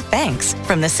of both banks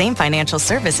from the same financial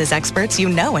services experts you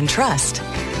know and trust.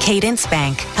 Cadence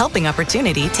Bank, helping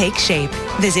opportunity take shape.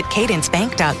 Visit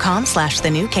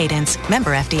cadencebank.com/thenewcadence.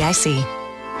 Member FDIC.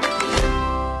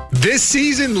 This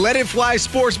season, Let It Fly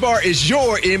Sports Bar is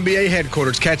your NBA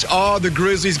headquarters. Catch all the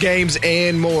Grizzlies games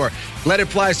and more. Let It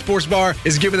Fly Sports Bar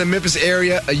is giving the Memphis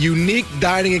area a unique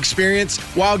dining experience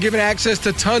while giving access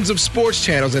to tons of sports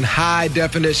channels in high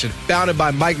definition. Founded by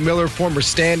Mike Miller, former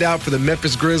standout for the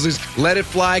Memphis Grizzlies, Let It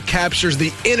Fly captures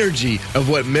the energy of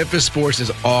what Memphis sports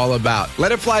is all about.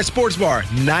 Let It Fly Sports Bar,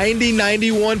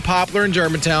 9091 Poplar in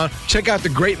Germantown. Check out the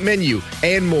great menu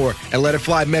and more at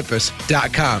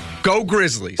letitflymemphis.com. Go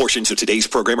Grizzlies! Portions of today's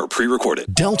program are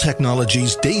pre-recorded. Dell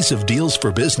Technologies' Days of Deals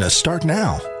for Business start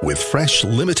now with fresh,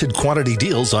 limited quantity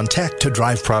deals on tech to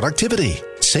drive productivity.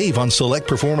 Save on select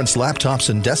performance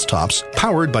laptops and desktops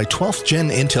powered by 12th Gen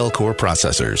Intel Core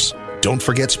processors. Don't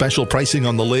forget special pricing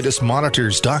on the latest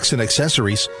monitors, docks, and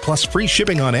accessories, plus free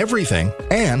shipping on everything,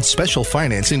 and special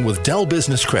financing with Dell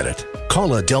Business Credit.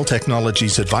 Call a Dell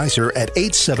Technologies advisor at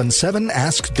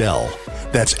 877-ASK-DELL.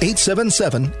 That's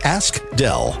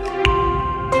 877-ASK-DELL.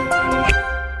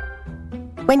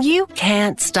 When you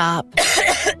can't stop,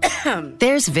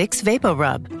 there's Vicks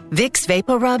VapoRub. Vicks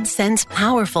VapoRub sends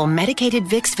powerful medicated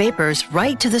Vicks vapors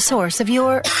right to the source of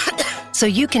your... so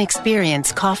you can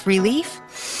experience cough relief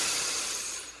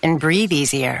and breathe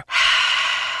easier.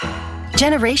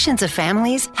 Generations of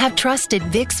families have trusted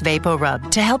Vicks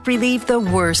VapoRub to help relieve the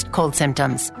worst cold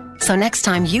symptoms. So next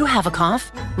time you have a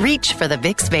cough, reach for the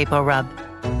Vicks VapoRub.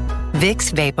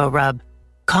 Vicks VapoRub.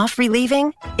 Cough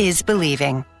relieving is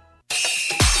believing.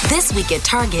 This week at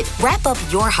Target, wrap up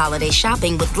your holiday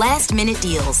shopping with last-minute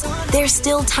deals. There's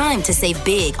still time to save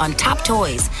big on top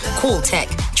toys, cool tech,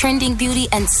 trending beauty,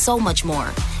 and so much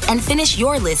more. And finish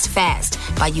your list fast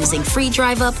by using free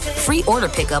drive-up, free order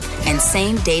pickup, and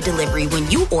same-day delivery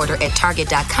when you order at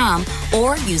Target.com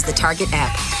or use the Target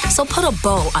app. So put a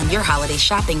bow on your holiday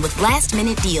shopping with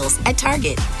last-minute deals at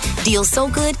Target. Deals so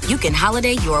good, you can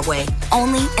holiday your way.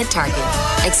 Only at Target.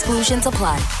 Exclusions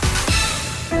apply.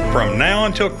 From now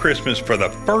until Christmas, for the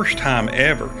first time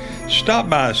ever, stop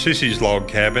by Sissy's Log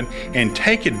Cabin and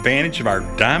take advantage of our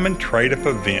Diamond Trade-Up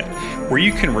event, where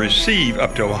you can receive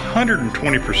up to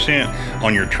 120%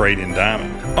 on your trade-in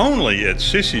diamond. Only at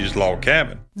Sissy's Log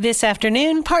Cabin. This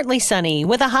afternoon, partly sunny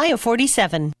with a high of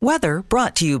 47. Weather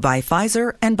brought to you by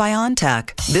Pfizer and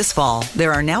BioNTech. This fall,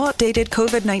 there are now updated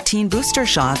COVID-19 booster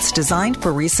shots designed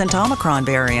for recent Omicron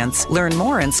variants. Learn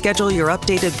more and schedule your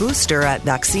updated booster at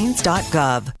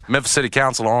vaccines.gov. Memphis City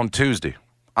Council on Tuesday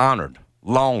honored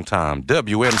longtime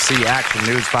WMC Action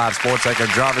News 5 sports anchor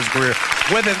Jarvis Greer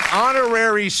with an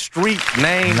honorary street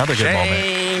name. Another good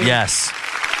moment. Yes.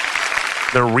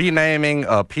 They're renaming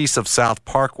a piece of South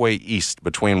Parkway East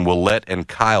between Willette and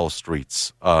Kyle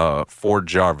Streets for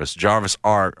Jarvis. Jarvis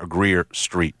R. Greer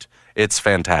Street. It's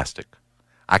fantastic.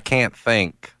 I can't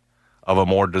think of a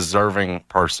more deserving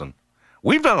person.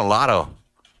 We've done a lot of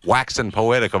waxing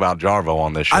poetic about Jarvo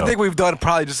on this show. I think we've done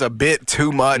probably just a bit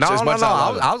too much. No. I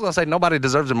was going to say nobody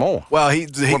deserves it more. Well,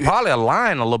 we're probably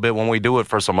lying a little bit when we do it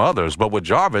for some others, but with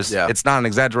Jarvis, it's not an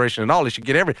exaggeration at all. He should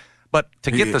get But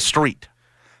to get the street,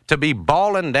 to be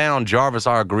balling down Jarvis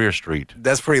R. Greer Street.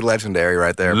 That's pretty legendary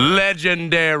right there.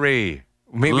 Legendary.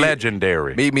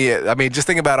 Legendary. I mean, just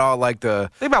think about all like the...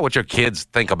 Think about what your kids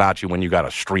think about you when you got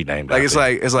a street named like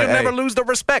after you. It's like you never lose the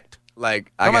respect.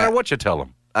 Like no matter what you tell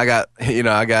them. I got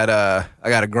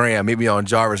a gram. Meet me on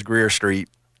Jarvis Greer Street.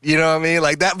 You know what I mean?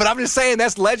 Like that. But I'm just saying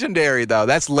that's legendary, though.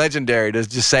 That's legendary to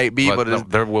just say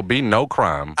there will be no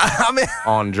crime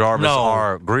on Jarvis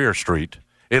R. Greer Street.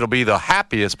 It'll be the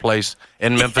happiest place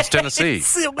in Memphis, Tennessee,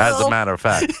 as a matter of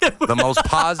fact. The most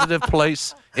positive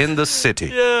place in the city.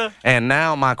 Yeah. And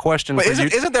now my question for you...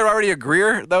 Isn't there already a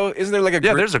Greer, though? Isn't there like a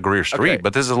Greer? Yeah, there's a Greer Street,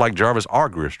 but this is like Jarvis R.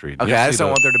 Greer Street. Okay, I just don't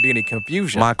want there to be any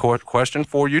confusion. My question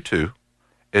for you, too,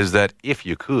 is that if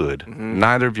you could,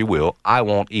 neither of you will, I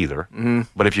won't either,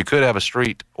 but if you could have a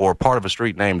street or part of a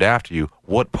street named after you,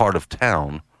 what part of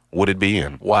town would it be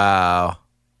in? Wow.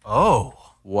 Oh.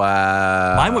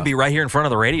 Wow. Mine would be right here in front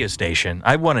of the radio station.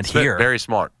 I want it here. Very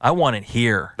smart. I want it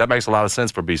here. That makes a lot of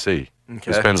sense for BC.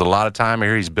 Okay. He spends a lot of time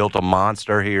here. He's built a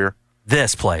monster here.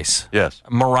 This place. Yes.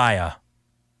 Mariah.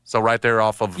 So right there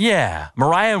off of... Yeah.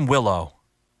 Mariah and Willow.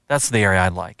 That's the area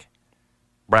I'd like.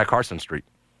 Brad Carson Street.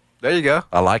 There you go.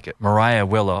 I like it. Mariah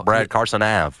Willow. Brad Carson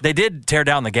Ave. They did tear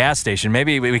down the gas station.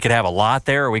 Maybe we could have a lot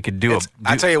there, or we could do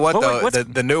I tell you what, though,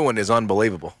 the new one is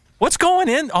unbelievable. What's going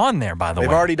on there, by the way?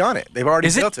 They've already done it. They've already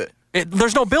built it.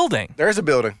 There's no building. There is a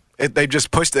building. They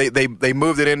just pushed. They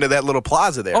moved it into that little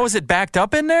plaza there. Oh, is it backed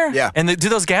up in there? Yeah. And do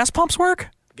those gas pumps work?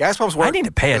 Gas pumps work. I need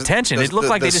to pay attention. It looked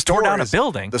like they just tore down a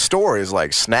building. The store is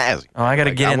like snazzy. Oh, I got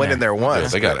to get in there. I went in there once. Yeah,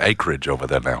 they got acreage over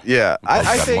there now. Yeah,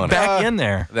 I think back in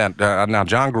there. Now,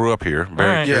 John grew up here.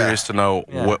 Very curious to know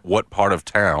what part of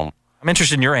town I'm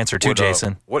interested in your answer too,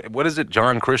 Jason. What is it?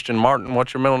 John Christian Martin?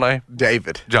 What's your middle name?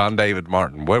 David. John David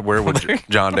Martin. Where would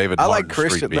John David I Martin like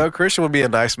Christian. Street be? No, Christian would be a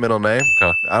nice middle name.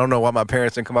 Okay. I don't know why my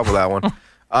parents didn't come up with that one.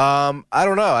 I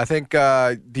don't know. I think,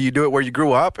 do you do it where you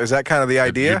grew up? Is that kind of the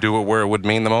idea? You do it where it would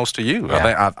mean the most to you.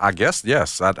 Yeah. I guess,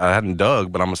 yes. I hadn't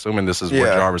dug, but I'm assuming this is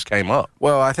where Jarvis came up.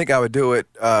 Well, I think I would do it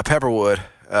Pepperwood.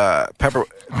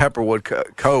 Pepperwood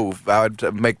Cove. I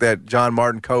would make that John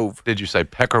Martin Cove. Did you say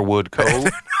Peckerwood Cove?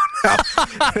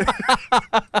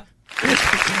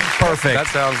 Perfect. That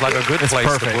sounds like a good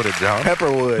place to put it, John.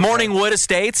 Pepperwood. Morningwood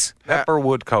Estates.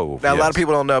 Pepperwood Cove. Now, a lot of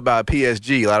people don't know about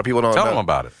PSG. A lot of people don't know. Tell them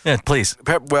about it. Yeah, please.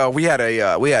 Well, we had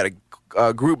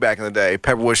a group back in the day,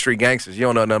 Pepperwood Street Gangsters. You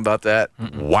don't know nothing about that?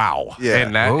 Wow. Yeah.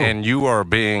 And you are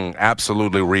being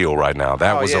absolutely real right now.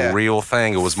 That was a real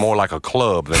thing. It was more like a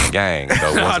club than a gang,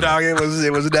 though, No, wasn't dog,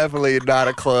 it was definitely not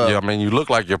a club. Yeah, I mean, you look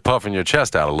like you're puffing your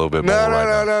chest out a little bit more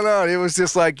right now. No. It was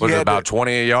just like Was it about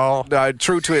 20 of y'all?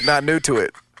 True to it, not new to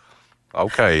it.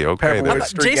 Okay. Pepperwood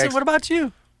Street Jason, Gangsters. what about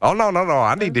you? Oh, no.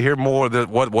 I need to hear more of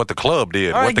what the club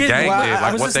did, All right, what the gang did.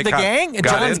 Like was what this they the gang? got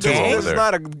John's into gang? over This is there.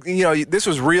 not this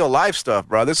was real life stuff,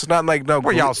 bro. This is not like no.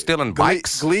 Were y'all stealing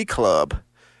bikes? Glee Club.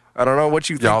 I don't know what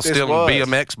you think Y'all this stealing was.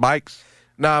 BMX bikes?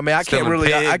 No, I mean I can't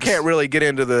really get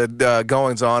into the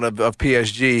goings on of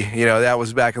PSG. You know, that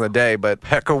was back in the day, but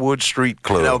Peckerwood Street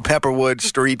Club. Pepperwood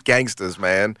Street Gangsters,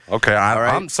 man. Okay, All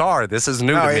right? I'm sorry. This is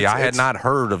new to me. I had not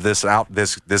heard of this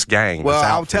gang. Well, this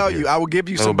I'll outfit tell here. you. I will give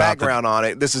you some about the background on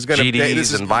it. This is going to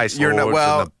GDs and Vice Lords and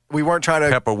the we weren't trying to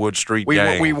Pepperwood Street we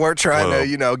gang. we weren't trying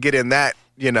club. to get in that.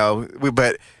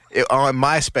 But on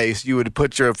MySpace you would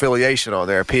put your affiliation on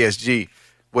there, PSG,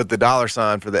 with the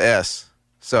 $ for the S.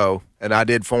 So, and I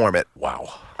did form it.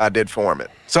 Wow. I did form it.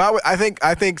 So I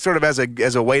think sort of as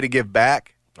a way to give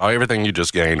back. Oh, everything you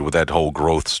just gained with that whole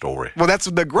growth story. Well, that's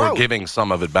the growth. We're giving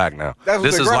some of it back now. That's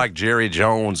This the is growth. like Jerry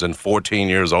Jones and 14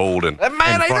 years old and That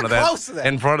man in ain't front even of close to that.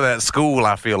 In front of that school,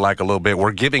 I feel like a little bit.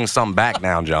 We're giving some back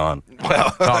now, John.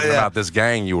 Talking about this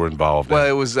gang you were involved in. Well,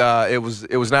 it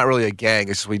was not really a gang.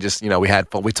 It's we just we had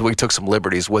fun. We took some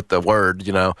liberties with the word,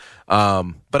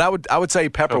 But I would say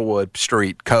Pepperwood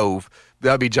Street Cove.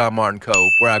 That'd be John Martin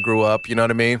Cove, where I grew up. You know what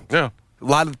I mean? Yeah. A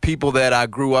lot of the people that I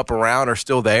grew up around are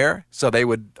still there, so they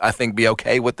would, I think, be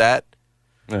okay with that.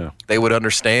 Yeah. They would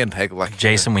understand. Hey, like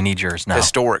Jason, we need yours now.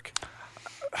 Historic.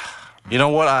 You know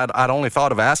what? I'd only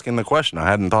thought of asking the question. I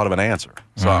hadn't thought of an answer.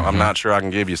 So I'm not sure I can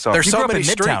give you something. There's You so grew up many in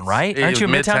Midtown, streets. right? Aren't you a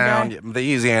Midtown guy? The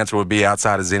easy answer would be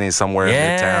outside of Zinni somewhere in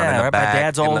Yeah, Midtown. In the right by back,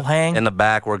 Dad's old hang. In the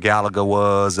back where Galaga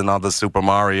was and all the Super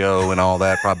Mario and all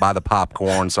that. Probably by the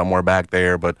popcorn somewhere back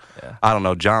there. But I don't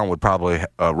know. John would probably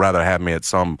rather have me at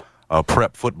some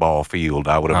prep football field,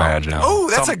 I would imagine. no. Oh,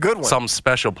 that's a good one. Some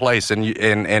special place.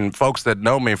 And folks that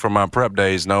know me from my prep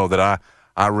days know that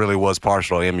I really was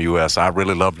partial to MUS. I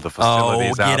really loved the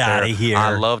facilities out there. get outta here.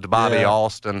 I loved Bobby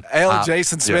Alston.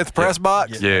 Jason Smith press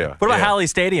box. Yeah. What about Howley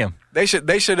Stadium? They should.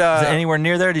 Is it anywhere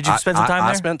near there? Did you spend some time I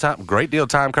there? spent great deal of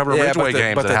time covering Ridgeway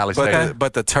games at Howley Stadium.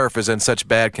 But the turf is in such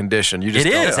bad condition. You just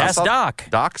It is. don't- Ask Doc.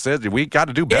 Doc said we got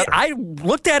to do better. I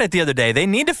looked at it the other day. They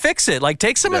need to fix it. Like,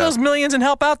 take some of those millions and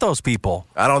help out those people.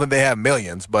 I don't think they have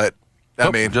millions, but I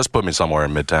mean, just put me somewhere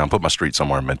in Midtown. Put my street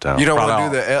somewhere in Midtown. You don't wanna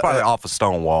Probably do the- probably off of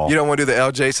Stonewall. you don't want to do the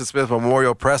L. Jason Smith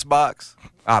Memorial press box.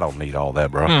 I don't need all that,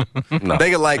 bro. No.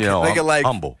 They could I'm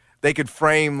humble. They could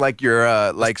frame like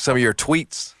your like some of your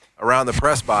tweets around the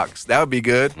press box. That would be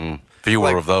good.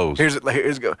 Fewer of those. Here's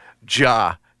go.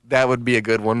 Ja. That would be a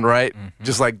good one, right?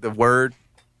 Just like the word.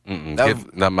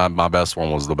 My best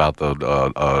one was about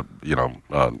the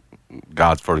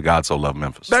God so loved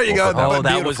Memphis. There you go. Oh,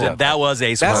 that was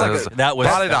Ace. That was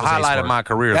probably the highlight of my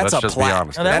career. That's let's a just be plaque.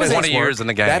 honest. No, that was 20 Ace years work. in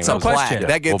the game. That's a plaque. question.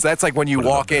 Yeah. That's like when you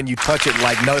walk in, you touch it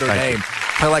like Notre Dame.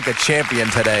 Play like a champion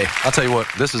today. I'll tell you what,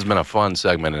 this has been a fun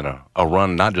segment and a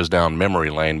run not just down memory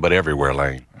lane, but everywhere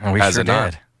lane. We Has sure it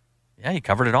not? did. Yeah, you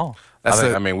covered it all.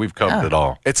 I mean, we've covered it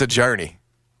all. It's a journey.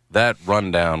 That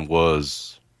rundown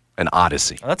was an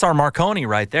odyssey. Well, that's our Marconi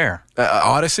right there.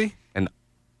 Odyssey? An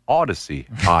odyssey.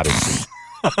 Odyssey.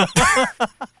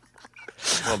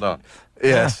 Well done.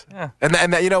 Yes. Yeah. And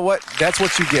that, you know what? That's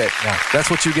what you get. Yeah. That's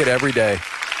what you get every day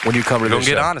when you come to You're this going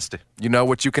to get show. honesty. You know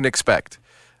what you can expect.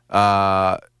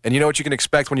 And you know what you can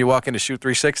expect when you walk into Shoot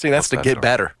 360? That's to get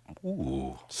better.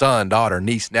 Ooh. Son, daughter,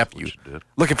 niece, nephew.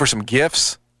 Looking for some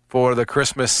gifts for the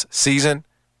Christmas season?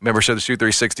 Membership of the Shoot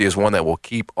 360 is one that will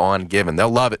keep on giving. They'll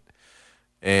love it.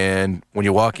 And when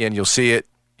you walk in, you'll see it.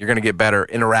 You're going to get better.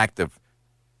 Interactive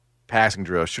passing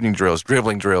drills, shooting drills,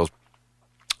 dribbling drills,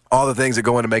 all the things that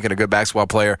go into making a good basketball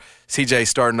player. CJ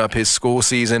starting up his school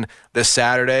season this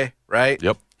Saturday, right?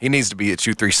 Yep. He needs to be at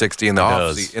Shoot 360 in the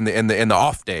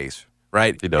off days,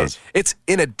 right? He does. It's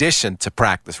in addition to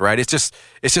practice, right? It's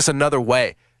just another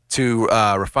way to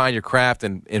refine your craft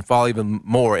and fall even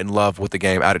more in love with the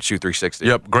game out at Shoe 360.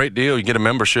 Yep, great deal. You get a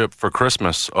membership for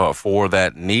Christmas for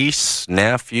that niece,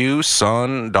 nephew,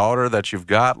 son, daughter that you've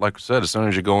got. Like I said, as soon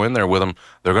as you go in there with them,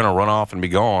 they're going to run off and be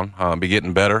gone, be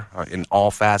getting better in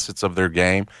all facets of their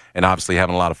game, and obviously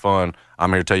having a lot of fun.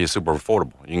 I'm here to tell you, super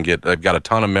affordable. They've got a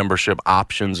ton of membership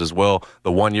options as well. The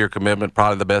 1-year commitment,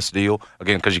 probably the best deal.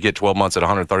 Again, because you get 12 months at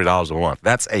 $130 a month.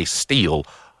 That's a steal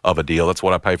of a deal. That's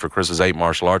what I pay for Chris's 8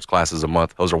 martial arts classes a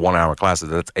month. Those are 1-hour classes.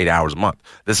 That's 8 hours a month.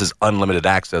 This is unlimited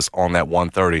access on that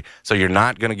 $130. So you're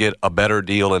not going to get a better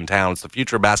deal in town. It's the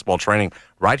future of basketball training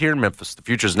right here in Memphis. The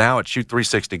future's now at Shoot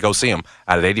 360. Go see them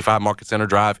out at 85 Market Center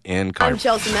Drive in Conroe. I'm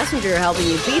Chelsea Messenger, helping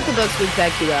you beat the books with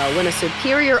BetQL. When a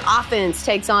superior offense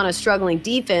takes on a struggling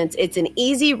defense, it's an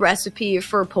easy recipe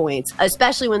for points,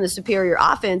 especially when the superior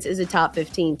offense is a top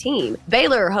 15 team.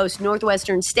 Baylor hosts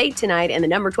Northwestern State tonight, and the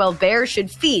number 12 Bears should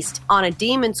feast on a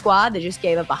demon squad that just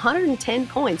gave up 110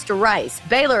 points to Rice.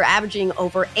 Baylor averaging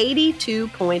over 82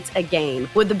 points a game.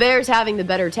 With the Bears having the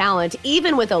better talent,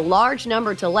 even with a large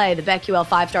number to lay, the BetQL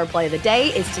 5-star play of the day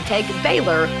is to take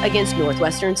Baylor against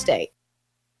Northwestern State.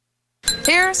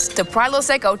 Here's to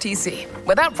Prilosec OTC.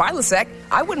 Without Prilosec,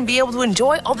 I wouldn't be able to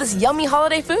enjoy all this yummy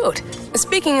holiday food.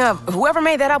 Speaking of, whoever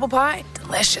made that apple pie,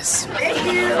 delicious.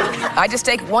 I just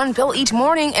take 1 pill each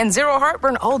morning and 0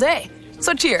 heartburn all day.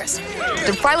 So cheers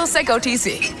to Prilosec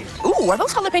OTC. Ooh, are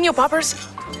those jalapeno poppers?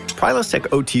 Prilosec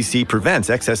OTC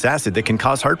prevents excess acid that can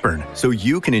cause heartburn, so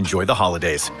you can enjoy the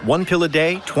holidays. 1 pill a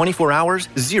day, 24 hours,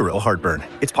 0 heartburn.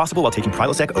 It's possible while taking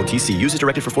Prilosec OTC. Use as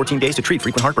directed for 14 days to treat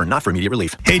frequent heartburn, not for immediate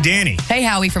relief. Hey, Danny. Hey,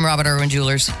 Howie from Robert Irwin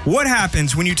Jewelers. What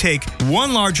happens when you take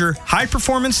one larger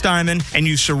high-performance diamond and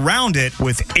you surround it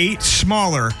with 8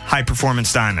 smaller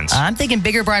high-performance diamonds? I'm thinking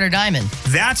bigger, brighter diamond.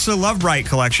 That's the Love Bright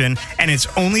collection, and it's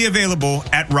only available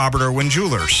at Robert Irwin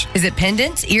Jewelers. Is it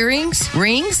pendants, earrings,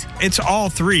 rings? It's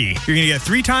all 3. You're going to get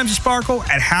 3 times the sparkle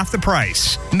at half the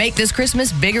price. Make this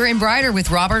Christmas bigger and brighter with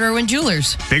Robert Irwin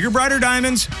Jewelers. Bigger, brighter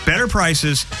diamonds, better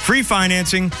prices, free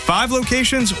financing, 5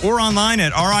 locations, or online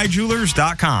at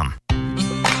rijewelers.com.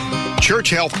 Church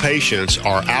Health patients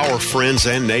are our friends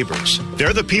and neighbors.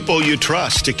 They're the people you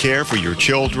trust to care for your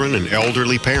children and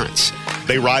elderly parents.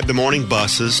 They ride the morning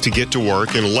buses to get to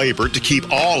work and labor to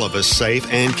keep all of us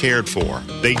safe and cared for.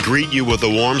 They greet you with a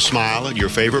warm smile at your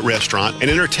favorite restaurant and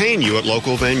entertain you at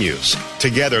local venues.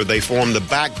 Together, they form the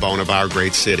backbone of our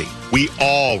great city. We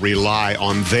all rely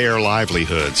on their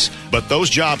livelihoods, but those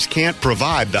jobs can't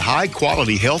provide the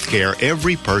high-quality health care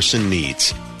every person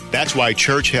needs. That's why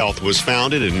Church Health was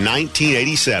founded in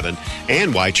 1987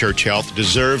 and why Church Health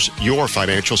deserves your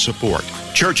financial support.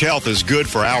 Church Health is good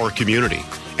for our community.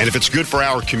 And if it's good for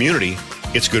our community,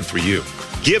 it's good for you.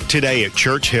 Give today at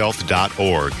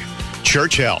churchhealth.org.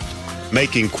 Church Health,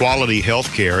 making quality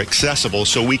health care accessible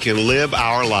so we can live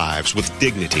our lives with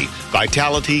dignity,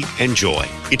 vitality, and joy.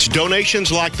 It's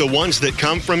donations like the ones that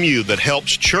come from you that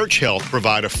helps Church Health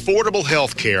provide affordable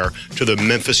health care to the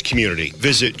Memphis community.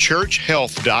 Visit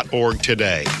churchhealth.org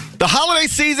today. The holiday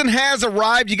season has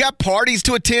arrived. You got parties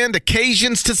to attend,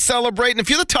 occasions to celebrate. And if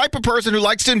you're the type of person who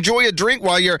likes to enjoy a drink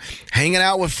while you're hanging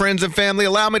out with friends and family,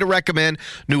 allow me to recommend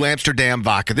New Amsterdam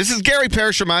Vodka. This is Gary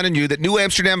Parrish reminding you that New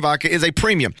Amsterdam Vodka is a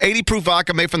premium 80-proof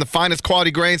vodka made from the finest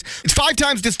quality grains. It's 5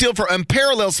 times distilled for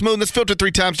unparalleled smoothness, filtered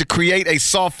 3 times to create a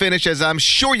soft finish, as I'm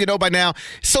sure you know by now.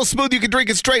 It's so smooth you can drink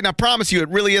it straight, and I promise you it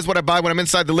really is what I buy when I'm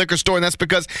inside the liquor store, and that's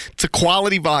because it's a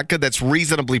quality vodka that's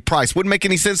reasonably priced. Wouldn't make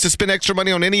any sense to spend extra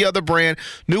money on any other brand.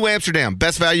 New Amsterdam,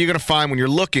 best value you're going to find when you're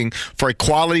looking for a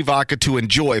quality vodka to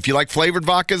enjoy. If you like flavored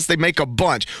vodkas, they make a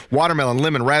bunch. Watermelon,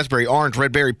 lemon, raspberry, orange,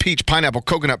 red berry, peach, pineapple,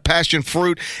 coconut, passion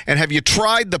fruit. And have you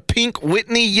tried the Pink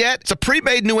Whitney yet? It's a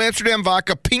pre-made New Amsterdam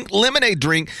vodka pink lemonade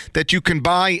drink that you can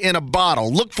buy in a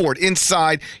bottle. Look for it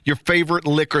inside your favorite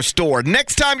liquor store.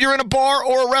 Next time you're in a bar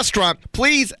or a restaurant,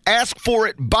 please ask for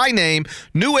it by name.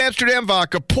 New Amsterdam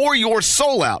Vodka. Pour your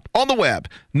soul out on the web.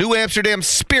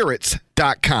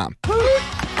 NewAmsterdamSpirits.com.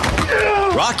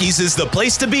 Rockies is the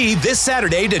place to be this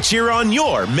Saturday to cheer on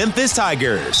your Memphis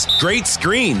Tigers. Great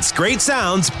screens, great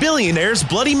sounds, Billionaire's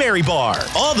Bloody Mary Bar.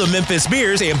 All the Memphis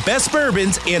beers and best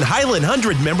bourbons and Highland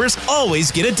 100 members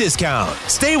always get a discount.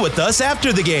 Stay with us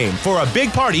after the game for a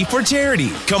big party for charity,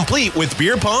 complete with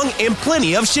beer pong and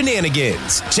plenty of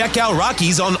shenanigans. Check out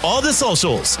Rockies on all the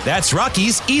socials. That's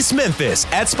Rockies East Memphis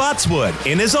at Spotswood.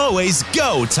 And as always,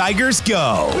 go Tigers,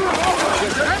 go!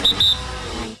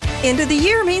 End of the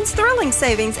year means thrilling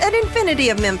savings at Infinity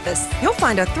of Memphis. You'll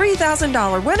find a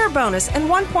 $3,000 winter bonus and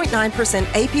 1.9%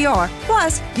 APR.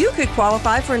 Plus, you could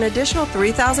qualify for an additional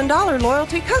 $3,000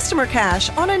 loyalty customer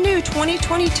cash on a new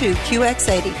 2022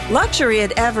 QX80. Luxury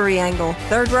at every angle.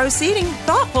 Third row seating,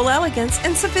 thoughtful elegance,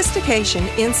 and sophistication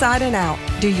inside and out.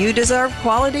 Do you deserve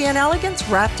quality and elegance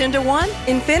wrapped into one?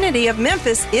 Infinity of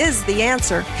Memphis is the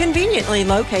answer. Conveniently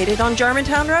located on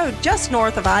Germantown Road, just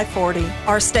north of I-40.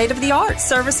 Our state-of-the-art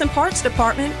service and parts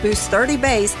department boosts 30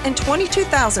 bays and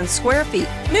 22,000 square feet.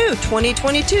 New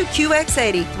 2022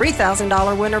 QX80,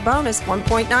 $3,000 winter bonus,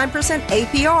 1.9%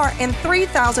 APR, and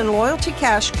 $3,000 loyalty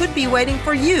cash could be waiting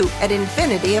for you at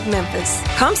Infinity of Memphis.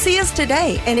 Come see us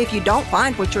today, and if you don't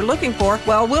find what you're looking for,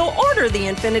 well, we'll order the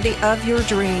Infinity of your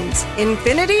dreams.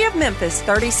 Infinity of Memphis,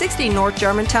 3060 North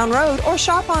Germantown Road, or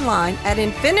shop online at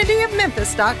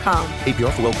infinityofmemphis.com.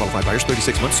 APR for well-qualified buyers,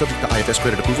 36 months, subject to IFS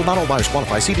credit approval. Not all buyers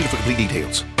qualify. See dealer for complete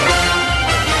details.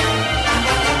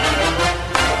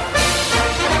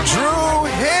 Drew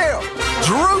Hill,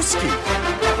 Drewski,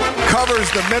 covers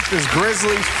the Memphis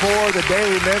Grizzlies for the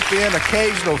Daily Memphian,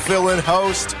 occasional fill-in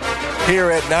host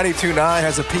here at 92.9,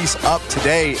 has a piece up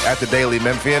today at the Daily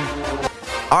Memphian.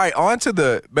 All right, on to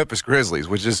the Memphis Grizzlies,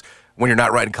 which is when you're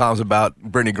not writing columns about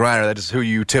Brittany Griner, that is who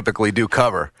you typically do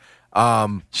cover.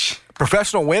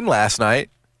 Professional win last night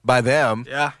by them.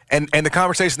 Yeah. And the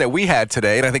conversation that we had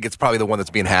today, and I think it's probably the one that's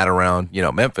being had around,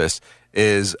 Memphis,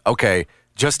 is, okay,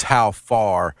 just how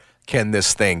far can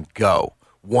this thing go?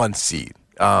 1 seed.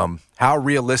 How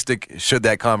realistic should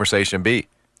that conversation be?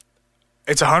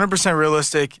 It's 100%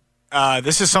 realistic.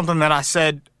 This is something that I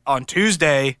said on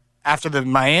Tuesday after the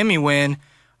Miami win.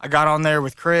 I got on there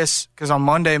with Chris because on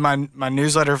Monday my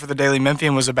newsletter for the Daily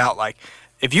Memphian was about,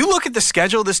 if you look at the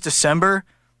schedule this December,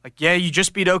 you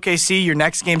just beat OKC. Your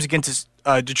next game's against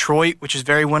Detroit, which is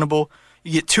very winnable.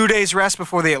 You get 2 days rest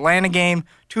before the Atlanta game,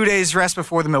 2 days rest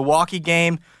before the Milwaukee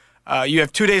game. You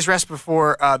have 2 days rest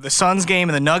before the Suns game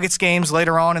and the Nuggets games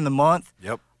later on in the month.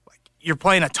 Yep. You're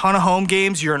playing a ton of home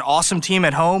games. You're an awesome team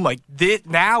at home.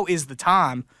 Now is the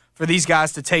time for these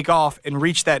guys to take off and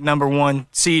reach that number 1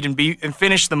 seed and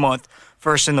finish the month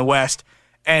first in the West.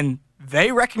 And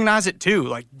they recognize it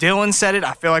too. Dylan said it.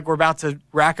 I feel like we're about to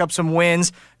rack up some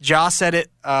wins. Ja said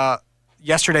it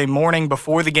yesterday morning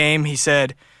before the game. He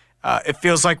said it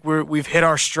feels like we've hit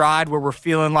our stride where we're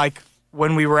feeling like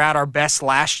when we were at our best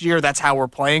last year. That's how we're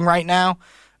playing right now.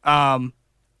 And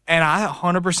I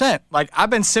 100%. I've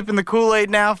been sipping the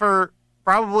Kool-Aid now for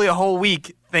probably a whole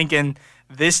week thinking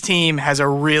this team has a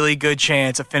really good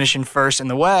chance of finishing first in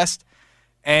the West.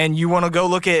 And you want to go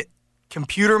look at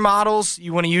computer models.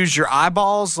 You want to use your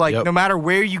eyeballs. No matter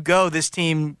where you go, this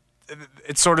team,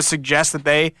 it sort of suggests that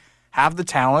they have the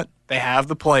talent, they have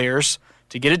the players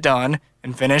to get it done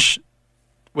and finish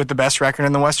with the best record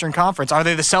in the Western Conference. Are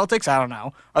they the Celtics? I don't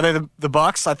know. Are they the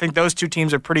Bucks? I think those two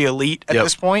teams are pretty elite at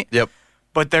this point. Yep.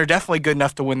 But they're definitely good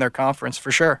enough to win their conference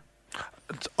for sure.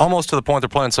 It's almost to the point they're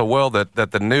playing so well that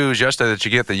the news yesterday that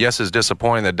you get that is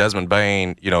disappointing that Desmond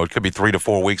Bane, it could be 3 to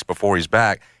 4 weeks before he's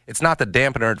back. It's not the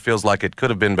dampener. It feels like it could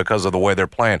have been because of the way they're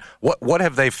playing. What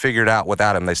have they figured out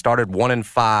without him? They started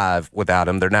 1-5 without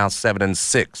him. They're now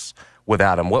 7-6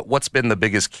 without him. What's been the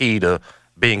biggest key to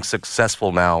being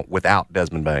successful now without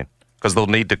Desmond Bane? Because they'll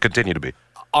need to continue to be.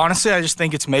 Honestly, I just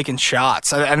think it's making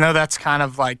shots. I know that's kind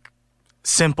of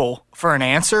simple for an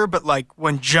answer, but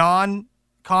when John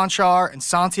Conchar and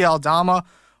Santi Aldama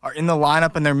are in the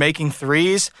lineup and they're making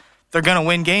threes, they're going to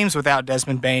win games without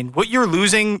Desmond Bane. What you're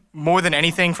losing more than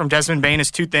anything from Desmond Bane is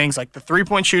two things, the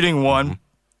three-point shooting, one,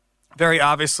 very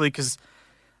obviously, because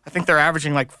I think they're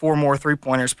averaging 4 more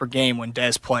three-pointers per game when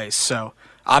Des plays. So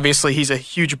obviously he's a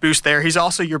huge boost there. He's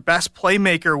also your best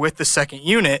playmaker with the second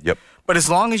unit. Yep. But as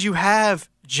long as you have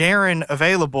Jaren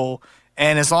available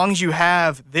and as long as you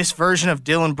have this version of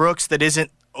Dylan Brooks that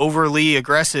isn't overly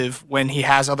aggressive when he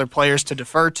has other players to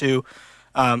defer to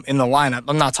in the lineup.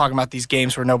 I'm not talking about these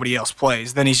games where nobody else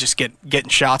plays. Then he's just getting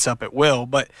shots up at will.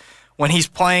 But when he's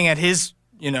playing at his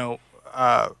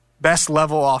best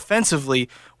level offensively,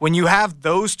 when you have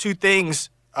those two things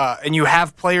and you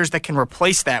have players that can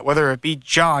replace that, whether it be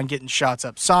John getting shots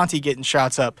up, Santi getting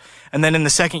shots up, and then in the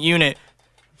second unit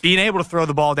being able to throw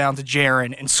the ball down to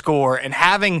Jaren and score and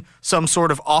having some sort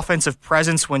of offensive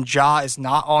presence when Ja is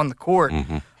not on the court,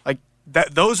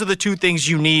 those are the two things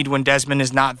you need when Desmond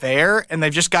is not there, and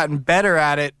they've just gotten better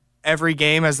at it every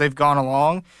game as they've gone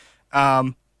along.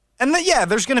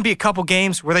 There's going to be a couple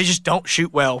games where they just don't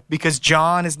shoot well because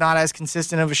John is not as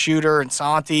consistent of a shooter, and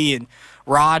Santi and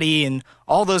Roddy and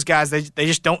all those guys, they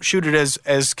just don't shoot it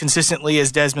as consistently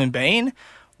as Desmond Bane.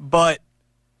 But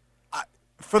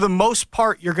for the most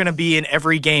part, you're going to be in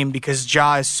every game because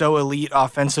Ja is so elite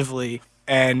offensively,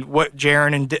 and what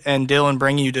Jaren and Dillon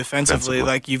bring you defensively,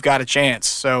 like you've got a chance.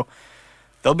 So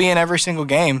they'll be in every single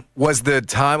game. Was the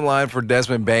timeline for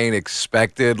Desmond Bane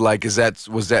expected? Like, was that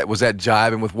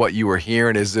jiving with what you were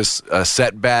hearing? Is this a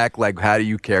setback? Like, how do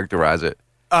you characterize it?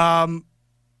 I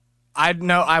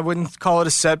wouldn't call it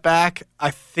a setback.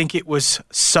 I think it was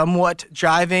somewhat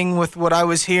jiving with what I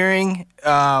was hearing.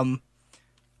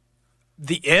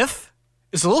 The if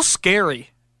is a little scary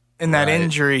in that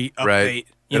injury update. Right.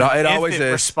 It always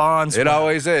is. Responds. It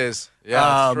always is. Yeah,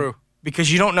 that's true.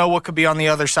 Because you don't know what could be on the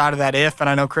other side of that if. And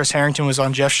I know Chris Harrington was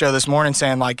on Jeff's show this morning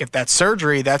saying, like, if that's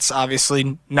surgery, that's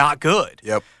obviously not good.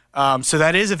 Yep. So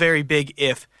that is a very big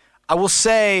if. I will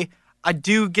say I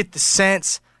do get the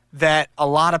sense that a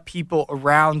lot of people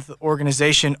around the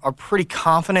organization are pretty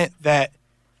confident that,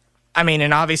 I mean,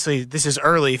 and obviously this is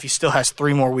early if he still has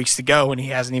 3 more weeks to go and he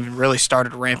hasn't even really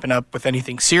started ramping up with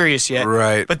anything serious yet.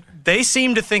 Right. But they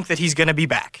seem to think that he's going to be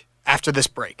back after this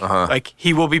break. Like,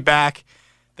 he will be back,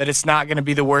 that it's not going to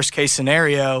be the worst case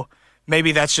scenario.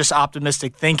 Maybe that's just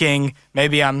optimistic thinking.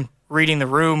 Maybe I'm reading the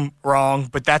room wrong,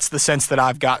 but that's the sense that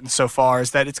I've gotten so far,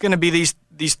 is that it's going to be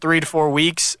these 3 to 4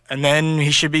 weeks, and then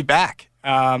he should be back.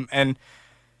 And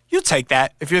you'll take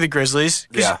that if you're the Grizzlies.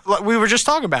 Yeah. We were just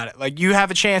talking about it. Like, you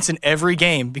have a chance in every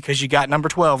game because you got number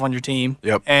 12 on your team.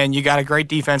 Yep. And you got a great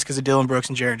defense because of Dillon Brooks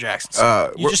and Jaren Jackson.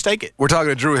 So you just take it. We're talking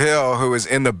to Drew Hill, who is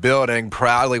in the building,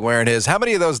 proudly wearing his. How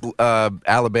many of those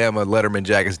Alabama Letterman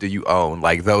jackets do you own?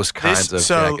 Like those kinds of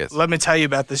jackets? So let me tell you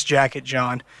about this jacket,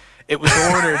 John. It was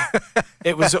ordered.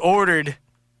 It was ordered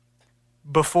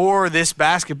before this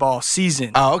basketball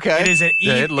season. Oh, okay. It is an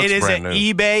it looks brand new.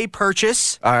 eBay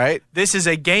purchase. All right. This is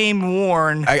a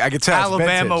game-worn I can tell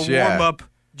Alabama it's vintage, warm-up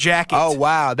jacket. Oh,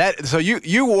 wow. So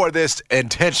you wore this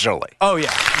intentionally. Oh,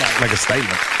 yeah. Like a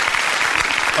statement.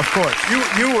 Of course.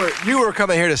 You were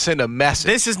coming here to send a message.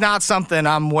 This is not something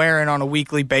I'm wearing on a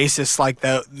weekly basis like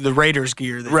the Raiders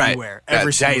gear that you wear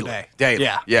every single day. Daily.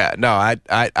 Yeah. Yeah. No, I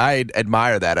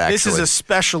admire that, actually. This is a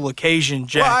special occasion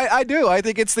jacket. Well, I do. I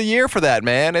think it's the year for that,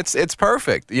 man. It's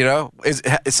perfect, you know?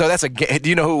 So that's do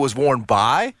you know who it was worn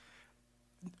by?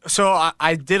 So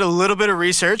I did a little bit of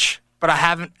research, but I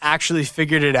haven't actually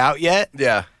figured it out yet.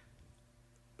 Yeah.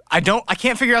 I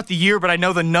can't figure out the year, but I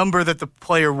know the number that the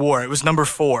player wore. It was number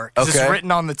 4. Because it's written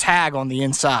on the tag on the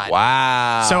inside.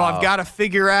 Wow. So I've got to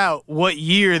figure out what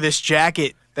year this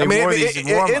jacket wore these in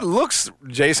warm-up. It looks,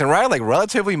 Jason, right? Like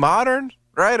relatively modern,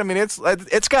 right? I mean, it's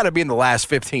got to be in the last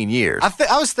 15 years.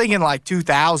 I was thinking like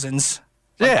 2000s.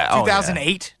 Like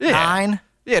 2008, 9.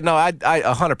 Yeah, no, I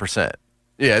 100%.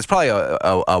 Yeah, it's probably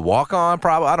a walk-on.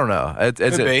 Probably, I don't know.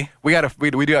 Could be. We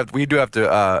do have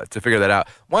to figure that out.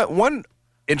 One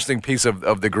interesting piece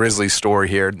of the Grizzlies story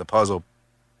here in the puzzle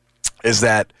is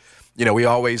that, you know, we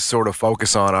always sort of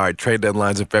focus on, all right, trade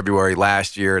deadlines in February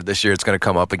last year. This year it's going to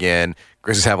come up again.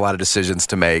 Grizzlies have a lot of decisions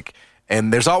to make.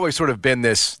 And there's always sort of been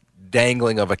this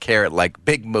dangling of a carrot, like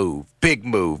big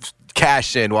moves,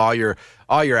 cash in all your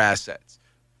assets.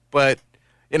 But,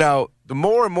 you know, the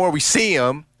more and more we see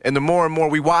them and the more and more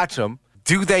we watch them,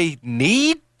 do they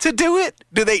need to do it?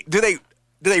 Do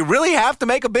they really have to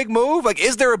make a big move? Like,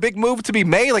 is there a big move to be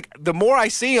made? Like, the more I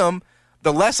see them,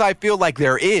 the less I feel like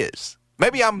there is.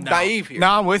 Maybe I'm naive here.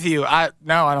 No, I'm with you. I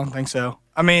don't think so.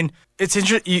 I mean, it's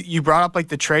interesting. You brought up, like,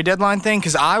 the trade deadline thing,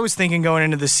 because I was thinking going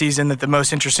into this season that the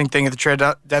most interesting thing at the trade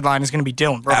deadline is going to be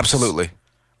Dillon Brooks. Absolutely.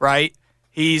 Right?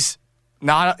 He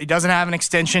doesn't have an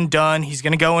extension done. He's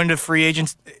going to go into free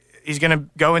agents. He's going to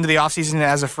go into the offseason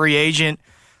as a free agent.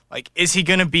 Like, is he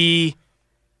going to be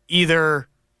either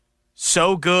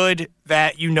so good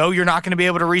that you know you're not going to be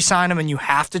able to re-sign him and you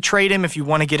have to trade him if you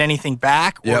want to get anything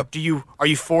back? Or are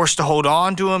you forced to hold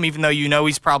on to him even though you know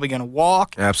he's probably going to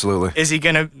walk? Absolutely. Is he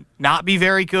going to not be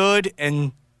very good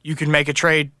and you can make a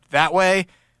trade that way?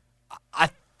 I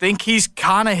think he's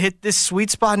kind of hit this sweet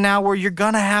spot now where you're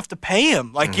going to have to pay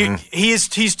him. Like,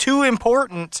 he's too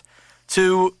important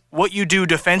to what you do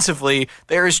defensively.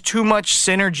 There is too much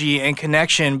synergy and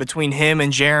connection between him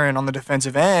and Jaren on the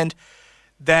defensive end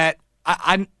that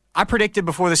I predicted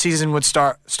before the season would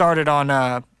started on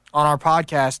our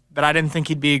podcast that I didn't think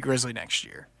he'd be a Grizzly next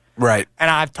year. Right. And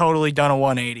I've totally done a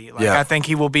 180. Like, I think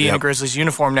he will be in a Grizzlies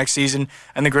uniform next season,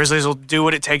 and the Grizzlies will do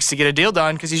what it takes to get a deal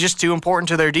done because he's just too important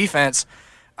to their defense.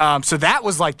 So that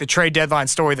was like the trade deadline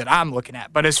story that I'm looking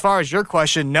at. But as far as your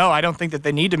question, no, I don't think that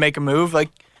they need to make a move. Like,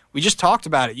 we just talked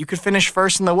about it. You could finish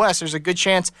first in the West. There's a good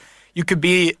chance you could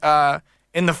be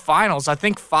in the finals. I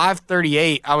think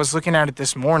 538, I was looking at it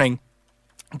this morning,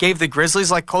 gave the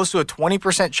Grizzlies like close to a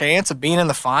 20% chance of being in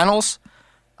the finals.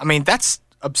 I mean, that's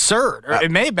absurd. Or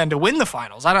it may have been to win the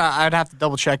finals. I'd have to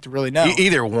double check to really know.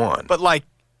 Either one. But like,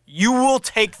 you will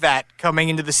take that coming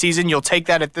into the season. You'll take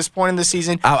that at this point in the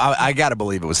season. I got to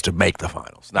believe it was to make the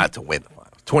finals, not to win the finals.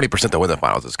 20% to win the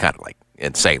finals is kind of like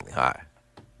insanely high.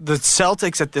 The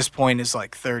Celtics at this point is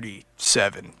like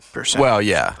 37%. Well,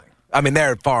 yeah. I mean,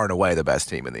 they're far and away the best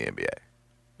team in the NBA.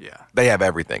 Yeah. They have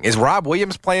everything. Is Rob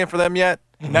Williams playing for them yet?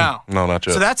 No. No, not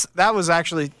yet. So that was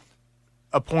actually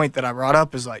a point that I brought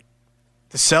up is like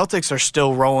the Celtics are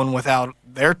still rolling without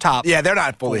their top. Yeah, they're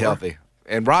not fully healthy.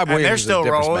 And Rob Williams they're is still a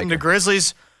difference rolling. maker. The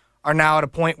Grizzlies are now at a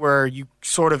point where you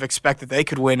sort of expect that they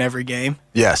could win every game.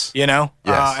 Yes. You know?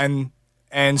 Yes.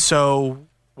 And so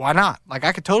why not? Like,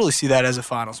 I could totally see that as a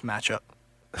finals matchup.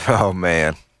 Oh,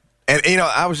 man. And,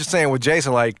 I was just saying with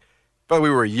Jason, like, but we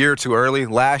were a year too early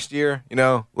last year,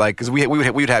 like, because we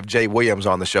would have Jay Williams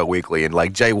on the show weekly, and,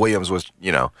 like, Jay Williams was,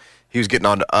 he was getting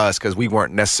on to us because we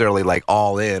weren't necessarily, like,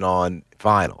 all in on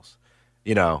finals,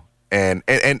 And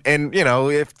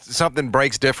if something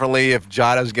breaks differently, if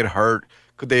Ja doesn't get hurt,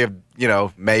 could they have,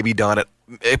 maybe done it?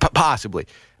 Possibly.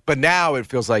 But now it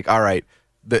feels like, all right,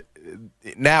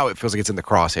 now it feels like it's in the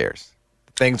crosshairs.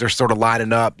 Things are sort of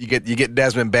lining up. You get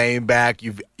Desmond Bane back.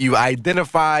 You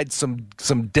identified some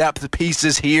depth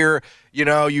pieces here.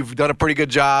 You've done a pretty good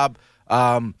job.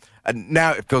 And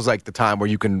now it feels like the time where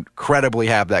you can credibly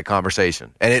have that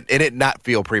conversation and it not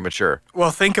feel premature.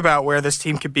 Well, think about where this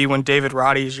team could be when David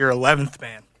Roddy is your 11th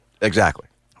man. Exactly.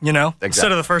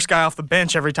 Instead of the first guy off the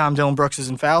bench every time Dylan Brooks is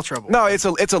in foul trouble. No, it's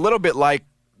a little bit like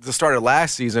the start of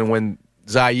last season when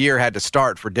Zaire had to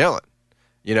start for Dylan,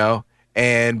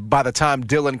 and by the time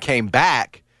Dylan came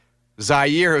back,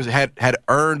 Zaire had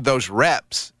earned those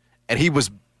reps, and he was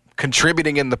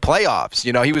contributing in the playoffs.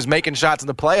 He was making shots in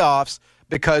the playoffs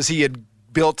because he had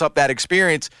built up that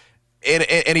experience,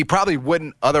 and he probably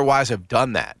wouldn't otherwise have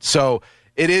done that. So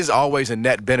it is always a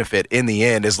net benefit in the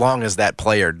end as long as that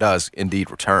player does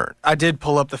indeed return. I did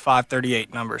pull up the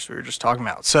 538 numbers we were just talking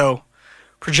about. So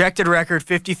projected record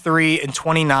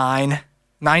 53-29,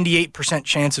 98%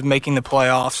 chance of making the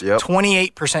playoffs,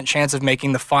 28% chance of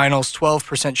making the finals,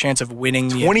 12% chance of winning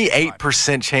the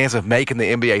 28% chance of making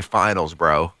the NBA finals,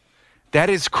 bro. That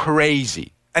is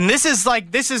crazy. And this is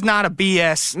not a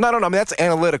BS. No. I mean, that's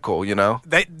analytical,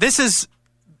 This is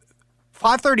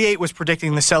 538 was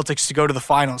predicting the Celtics to go to the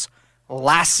finals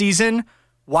last season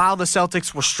while the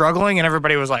Celtics were struggling, and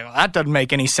everybody was like, well, that doesn't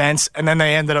make any sense. And then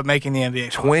they ended up making the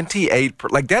NBA finals.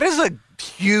 28%. Like, that is a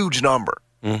huge number.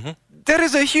 Mm-hmm. That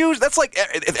is that's like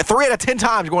 3 out of 10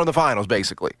 times going to the finals,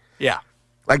 basically. Yeah.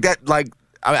 Like that,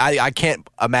 I can't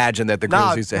imagine that the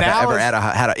Grizzlies ever had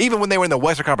a, even when they were in the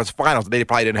Western Conference Finals, they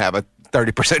probably didn't have a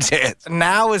 30% chance.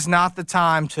 Now is not the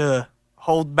time to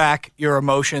hold back your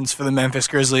emotions for the Memphis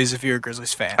Grizzlies if you're a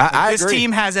Grizzlies fan. This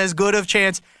team has as good of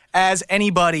chance as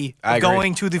anybody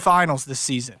going to the finals this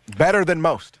season. Better than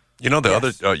most. The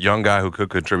other young guy who could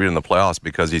contribute in the playoffs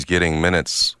because he's getting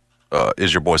minutes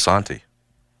is your boy Santi.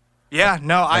 Yeah,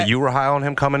 no, you were high on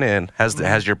him coming in.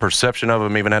 Has your perception of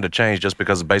him even had to change just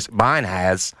because of mine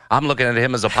has? I'm looking at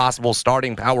him as a possible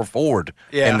starting power forward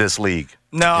in this league.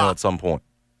 No, at some point.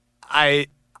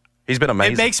 He's been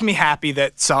amazing. It makes me happy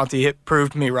that Santi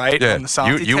proved me right on the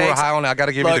Santi takes. You were high on it. I got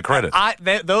to give you the credit.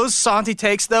 Those Santi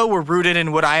takes, though, were rooted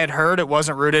in what I had heard. It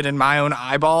wasn't rooted in my own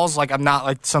eyeballs. Like, I'm not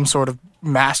like some sort of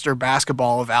master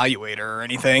basketball evaluator or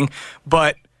anything.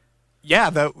 But yeah,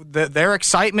 their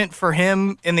excitement for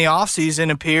him in the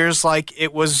offseason appears like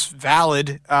it was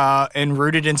valid and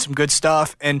rooted in some good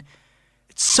stuff. And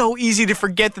it's so easy to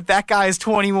forget that guy is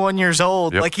 21 years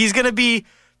old. Yep. Like, he's going to be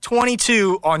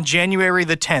 22 on January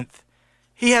the 10th.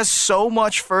 He has so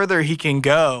much further he can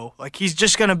go. Like, he's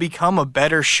just going to become a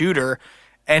better shooter.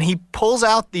 And he pulls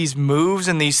out these moves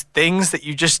and these things that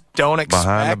you just don't expect.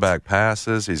 Behind the back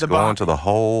passes. He's going to the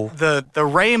hole. The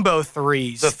rainbow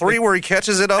threes. The three where he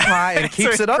catches it up high and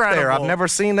keeps it up there. I've never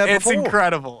seen that before. It's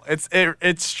incredible.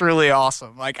 It's truly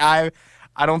awesome. Like, I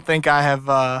don't think I have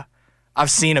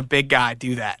I've seen a big guy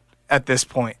do that at this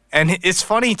point. And it's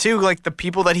funny too, like the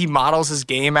people that he models his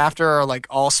game after are like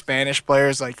all Spanish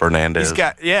players. Like Fernandez. He's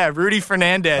got Rudy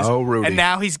Fernandez. Oh, Rudy. And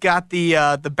now he's got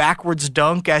the backwards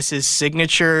dunk as his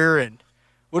signature. And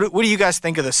what do you guys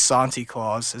think of the Santi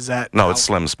clause? Is that it's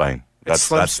Slim Spain.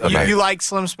 That's you like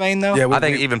Slim Spain though? Yeah, I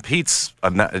think even Pete's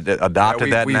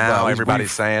adopted that now.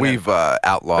 Everybody's saying we've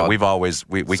outlawed. We've always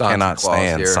we cannot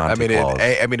stand Santi clause.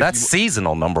 I mean, that's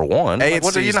seasonal number one. A,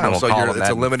 it's seasonal, so it's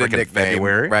a limited nickname,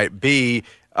 February. right? B,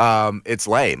 it's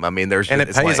lame. I mean, it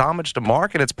pays homage to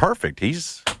Mark, and it's perfect.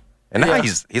 He's like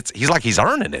he's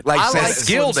earning it. Like as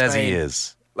skilled as he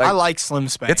is. I like Slim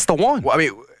Spain. It's the one. Well, I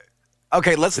mean,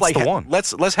 Okay, let's It's the one.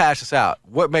 let's hash this out.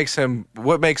 What makes him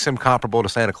comparable to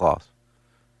Santa Claus?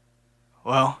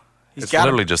 Well, he's It's got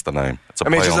literally just the name. It's a I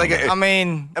mean, play it's just on like the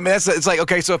name. it's like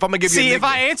okay. So if I'm gonna give you, See, if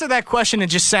I answer that question, it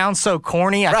just sounds so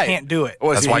corny. I can't do it.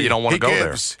 That's why you don't want to go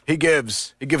there. He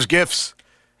gives gifts.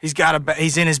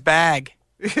 He's in his bag.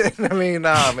 I mean,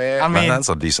 nah, man. I mean, that's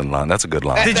a decent line. That's a good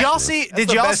line. Did y'all see? That's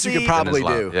the best you could probably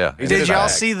do. Yeah. Did y'all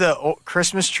see the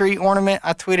Christmas tree ornament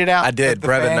I tweeted out? I did. that the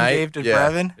Brevin fan Knight. gave to Yeah.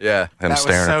 Brevin? Yeah. Him That was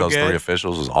staring so at those good. 3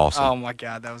 officials was awesome. Oh my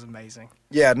God, that was amazing.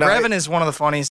 Yeah, no, Brevin is one of the funniest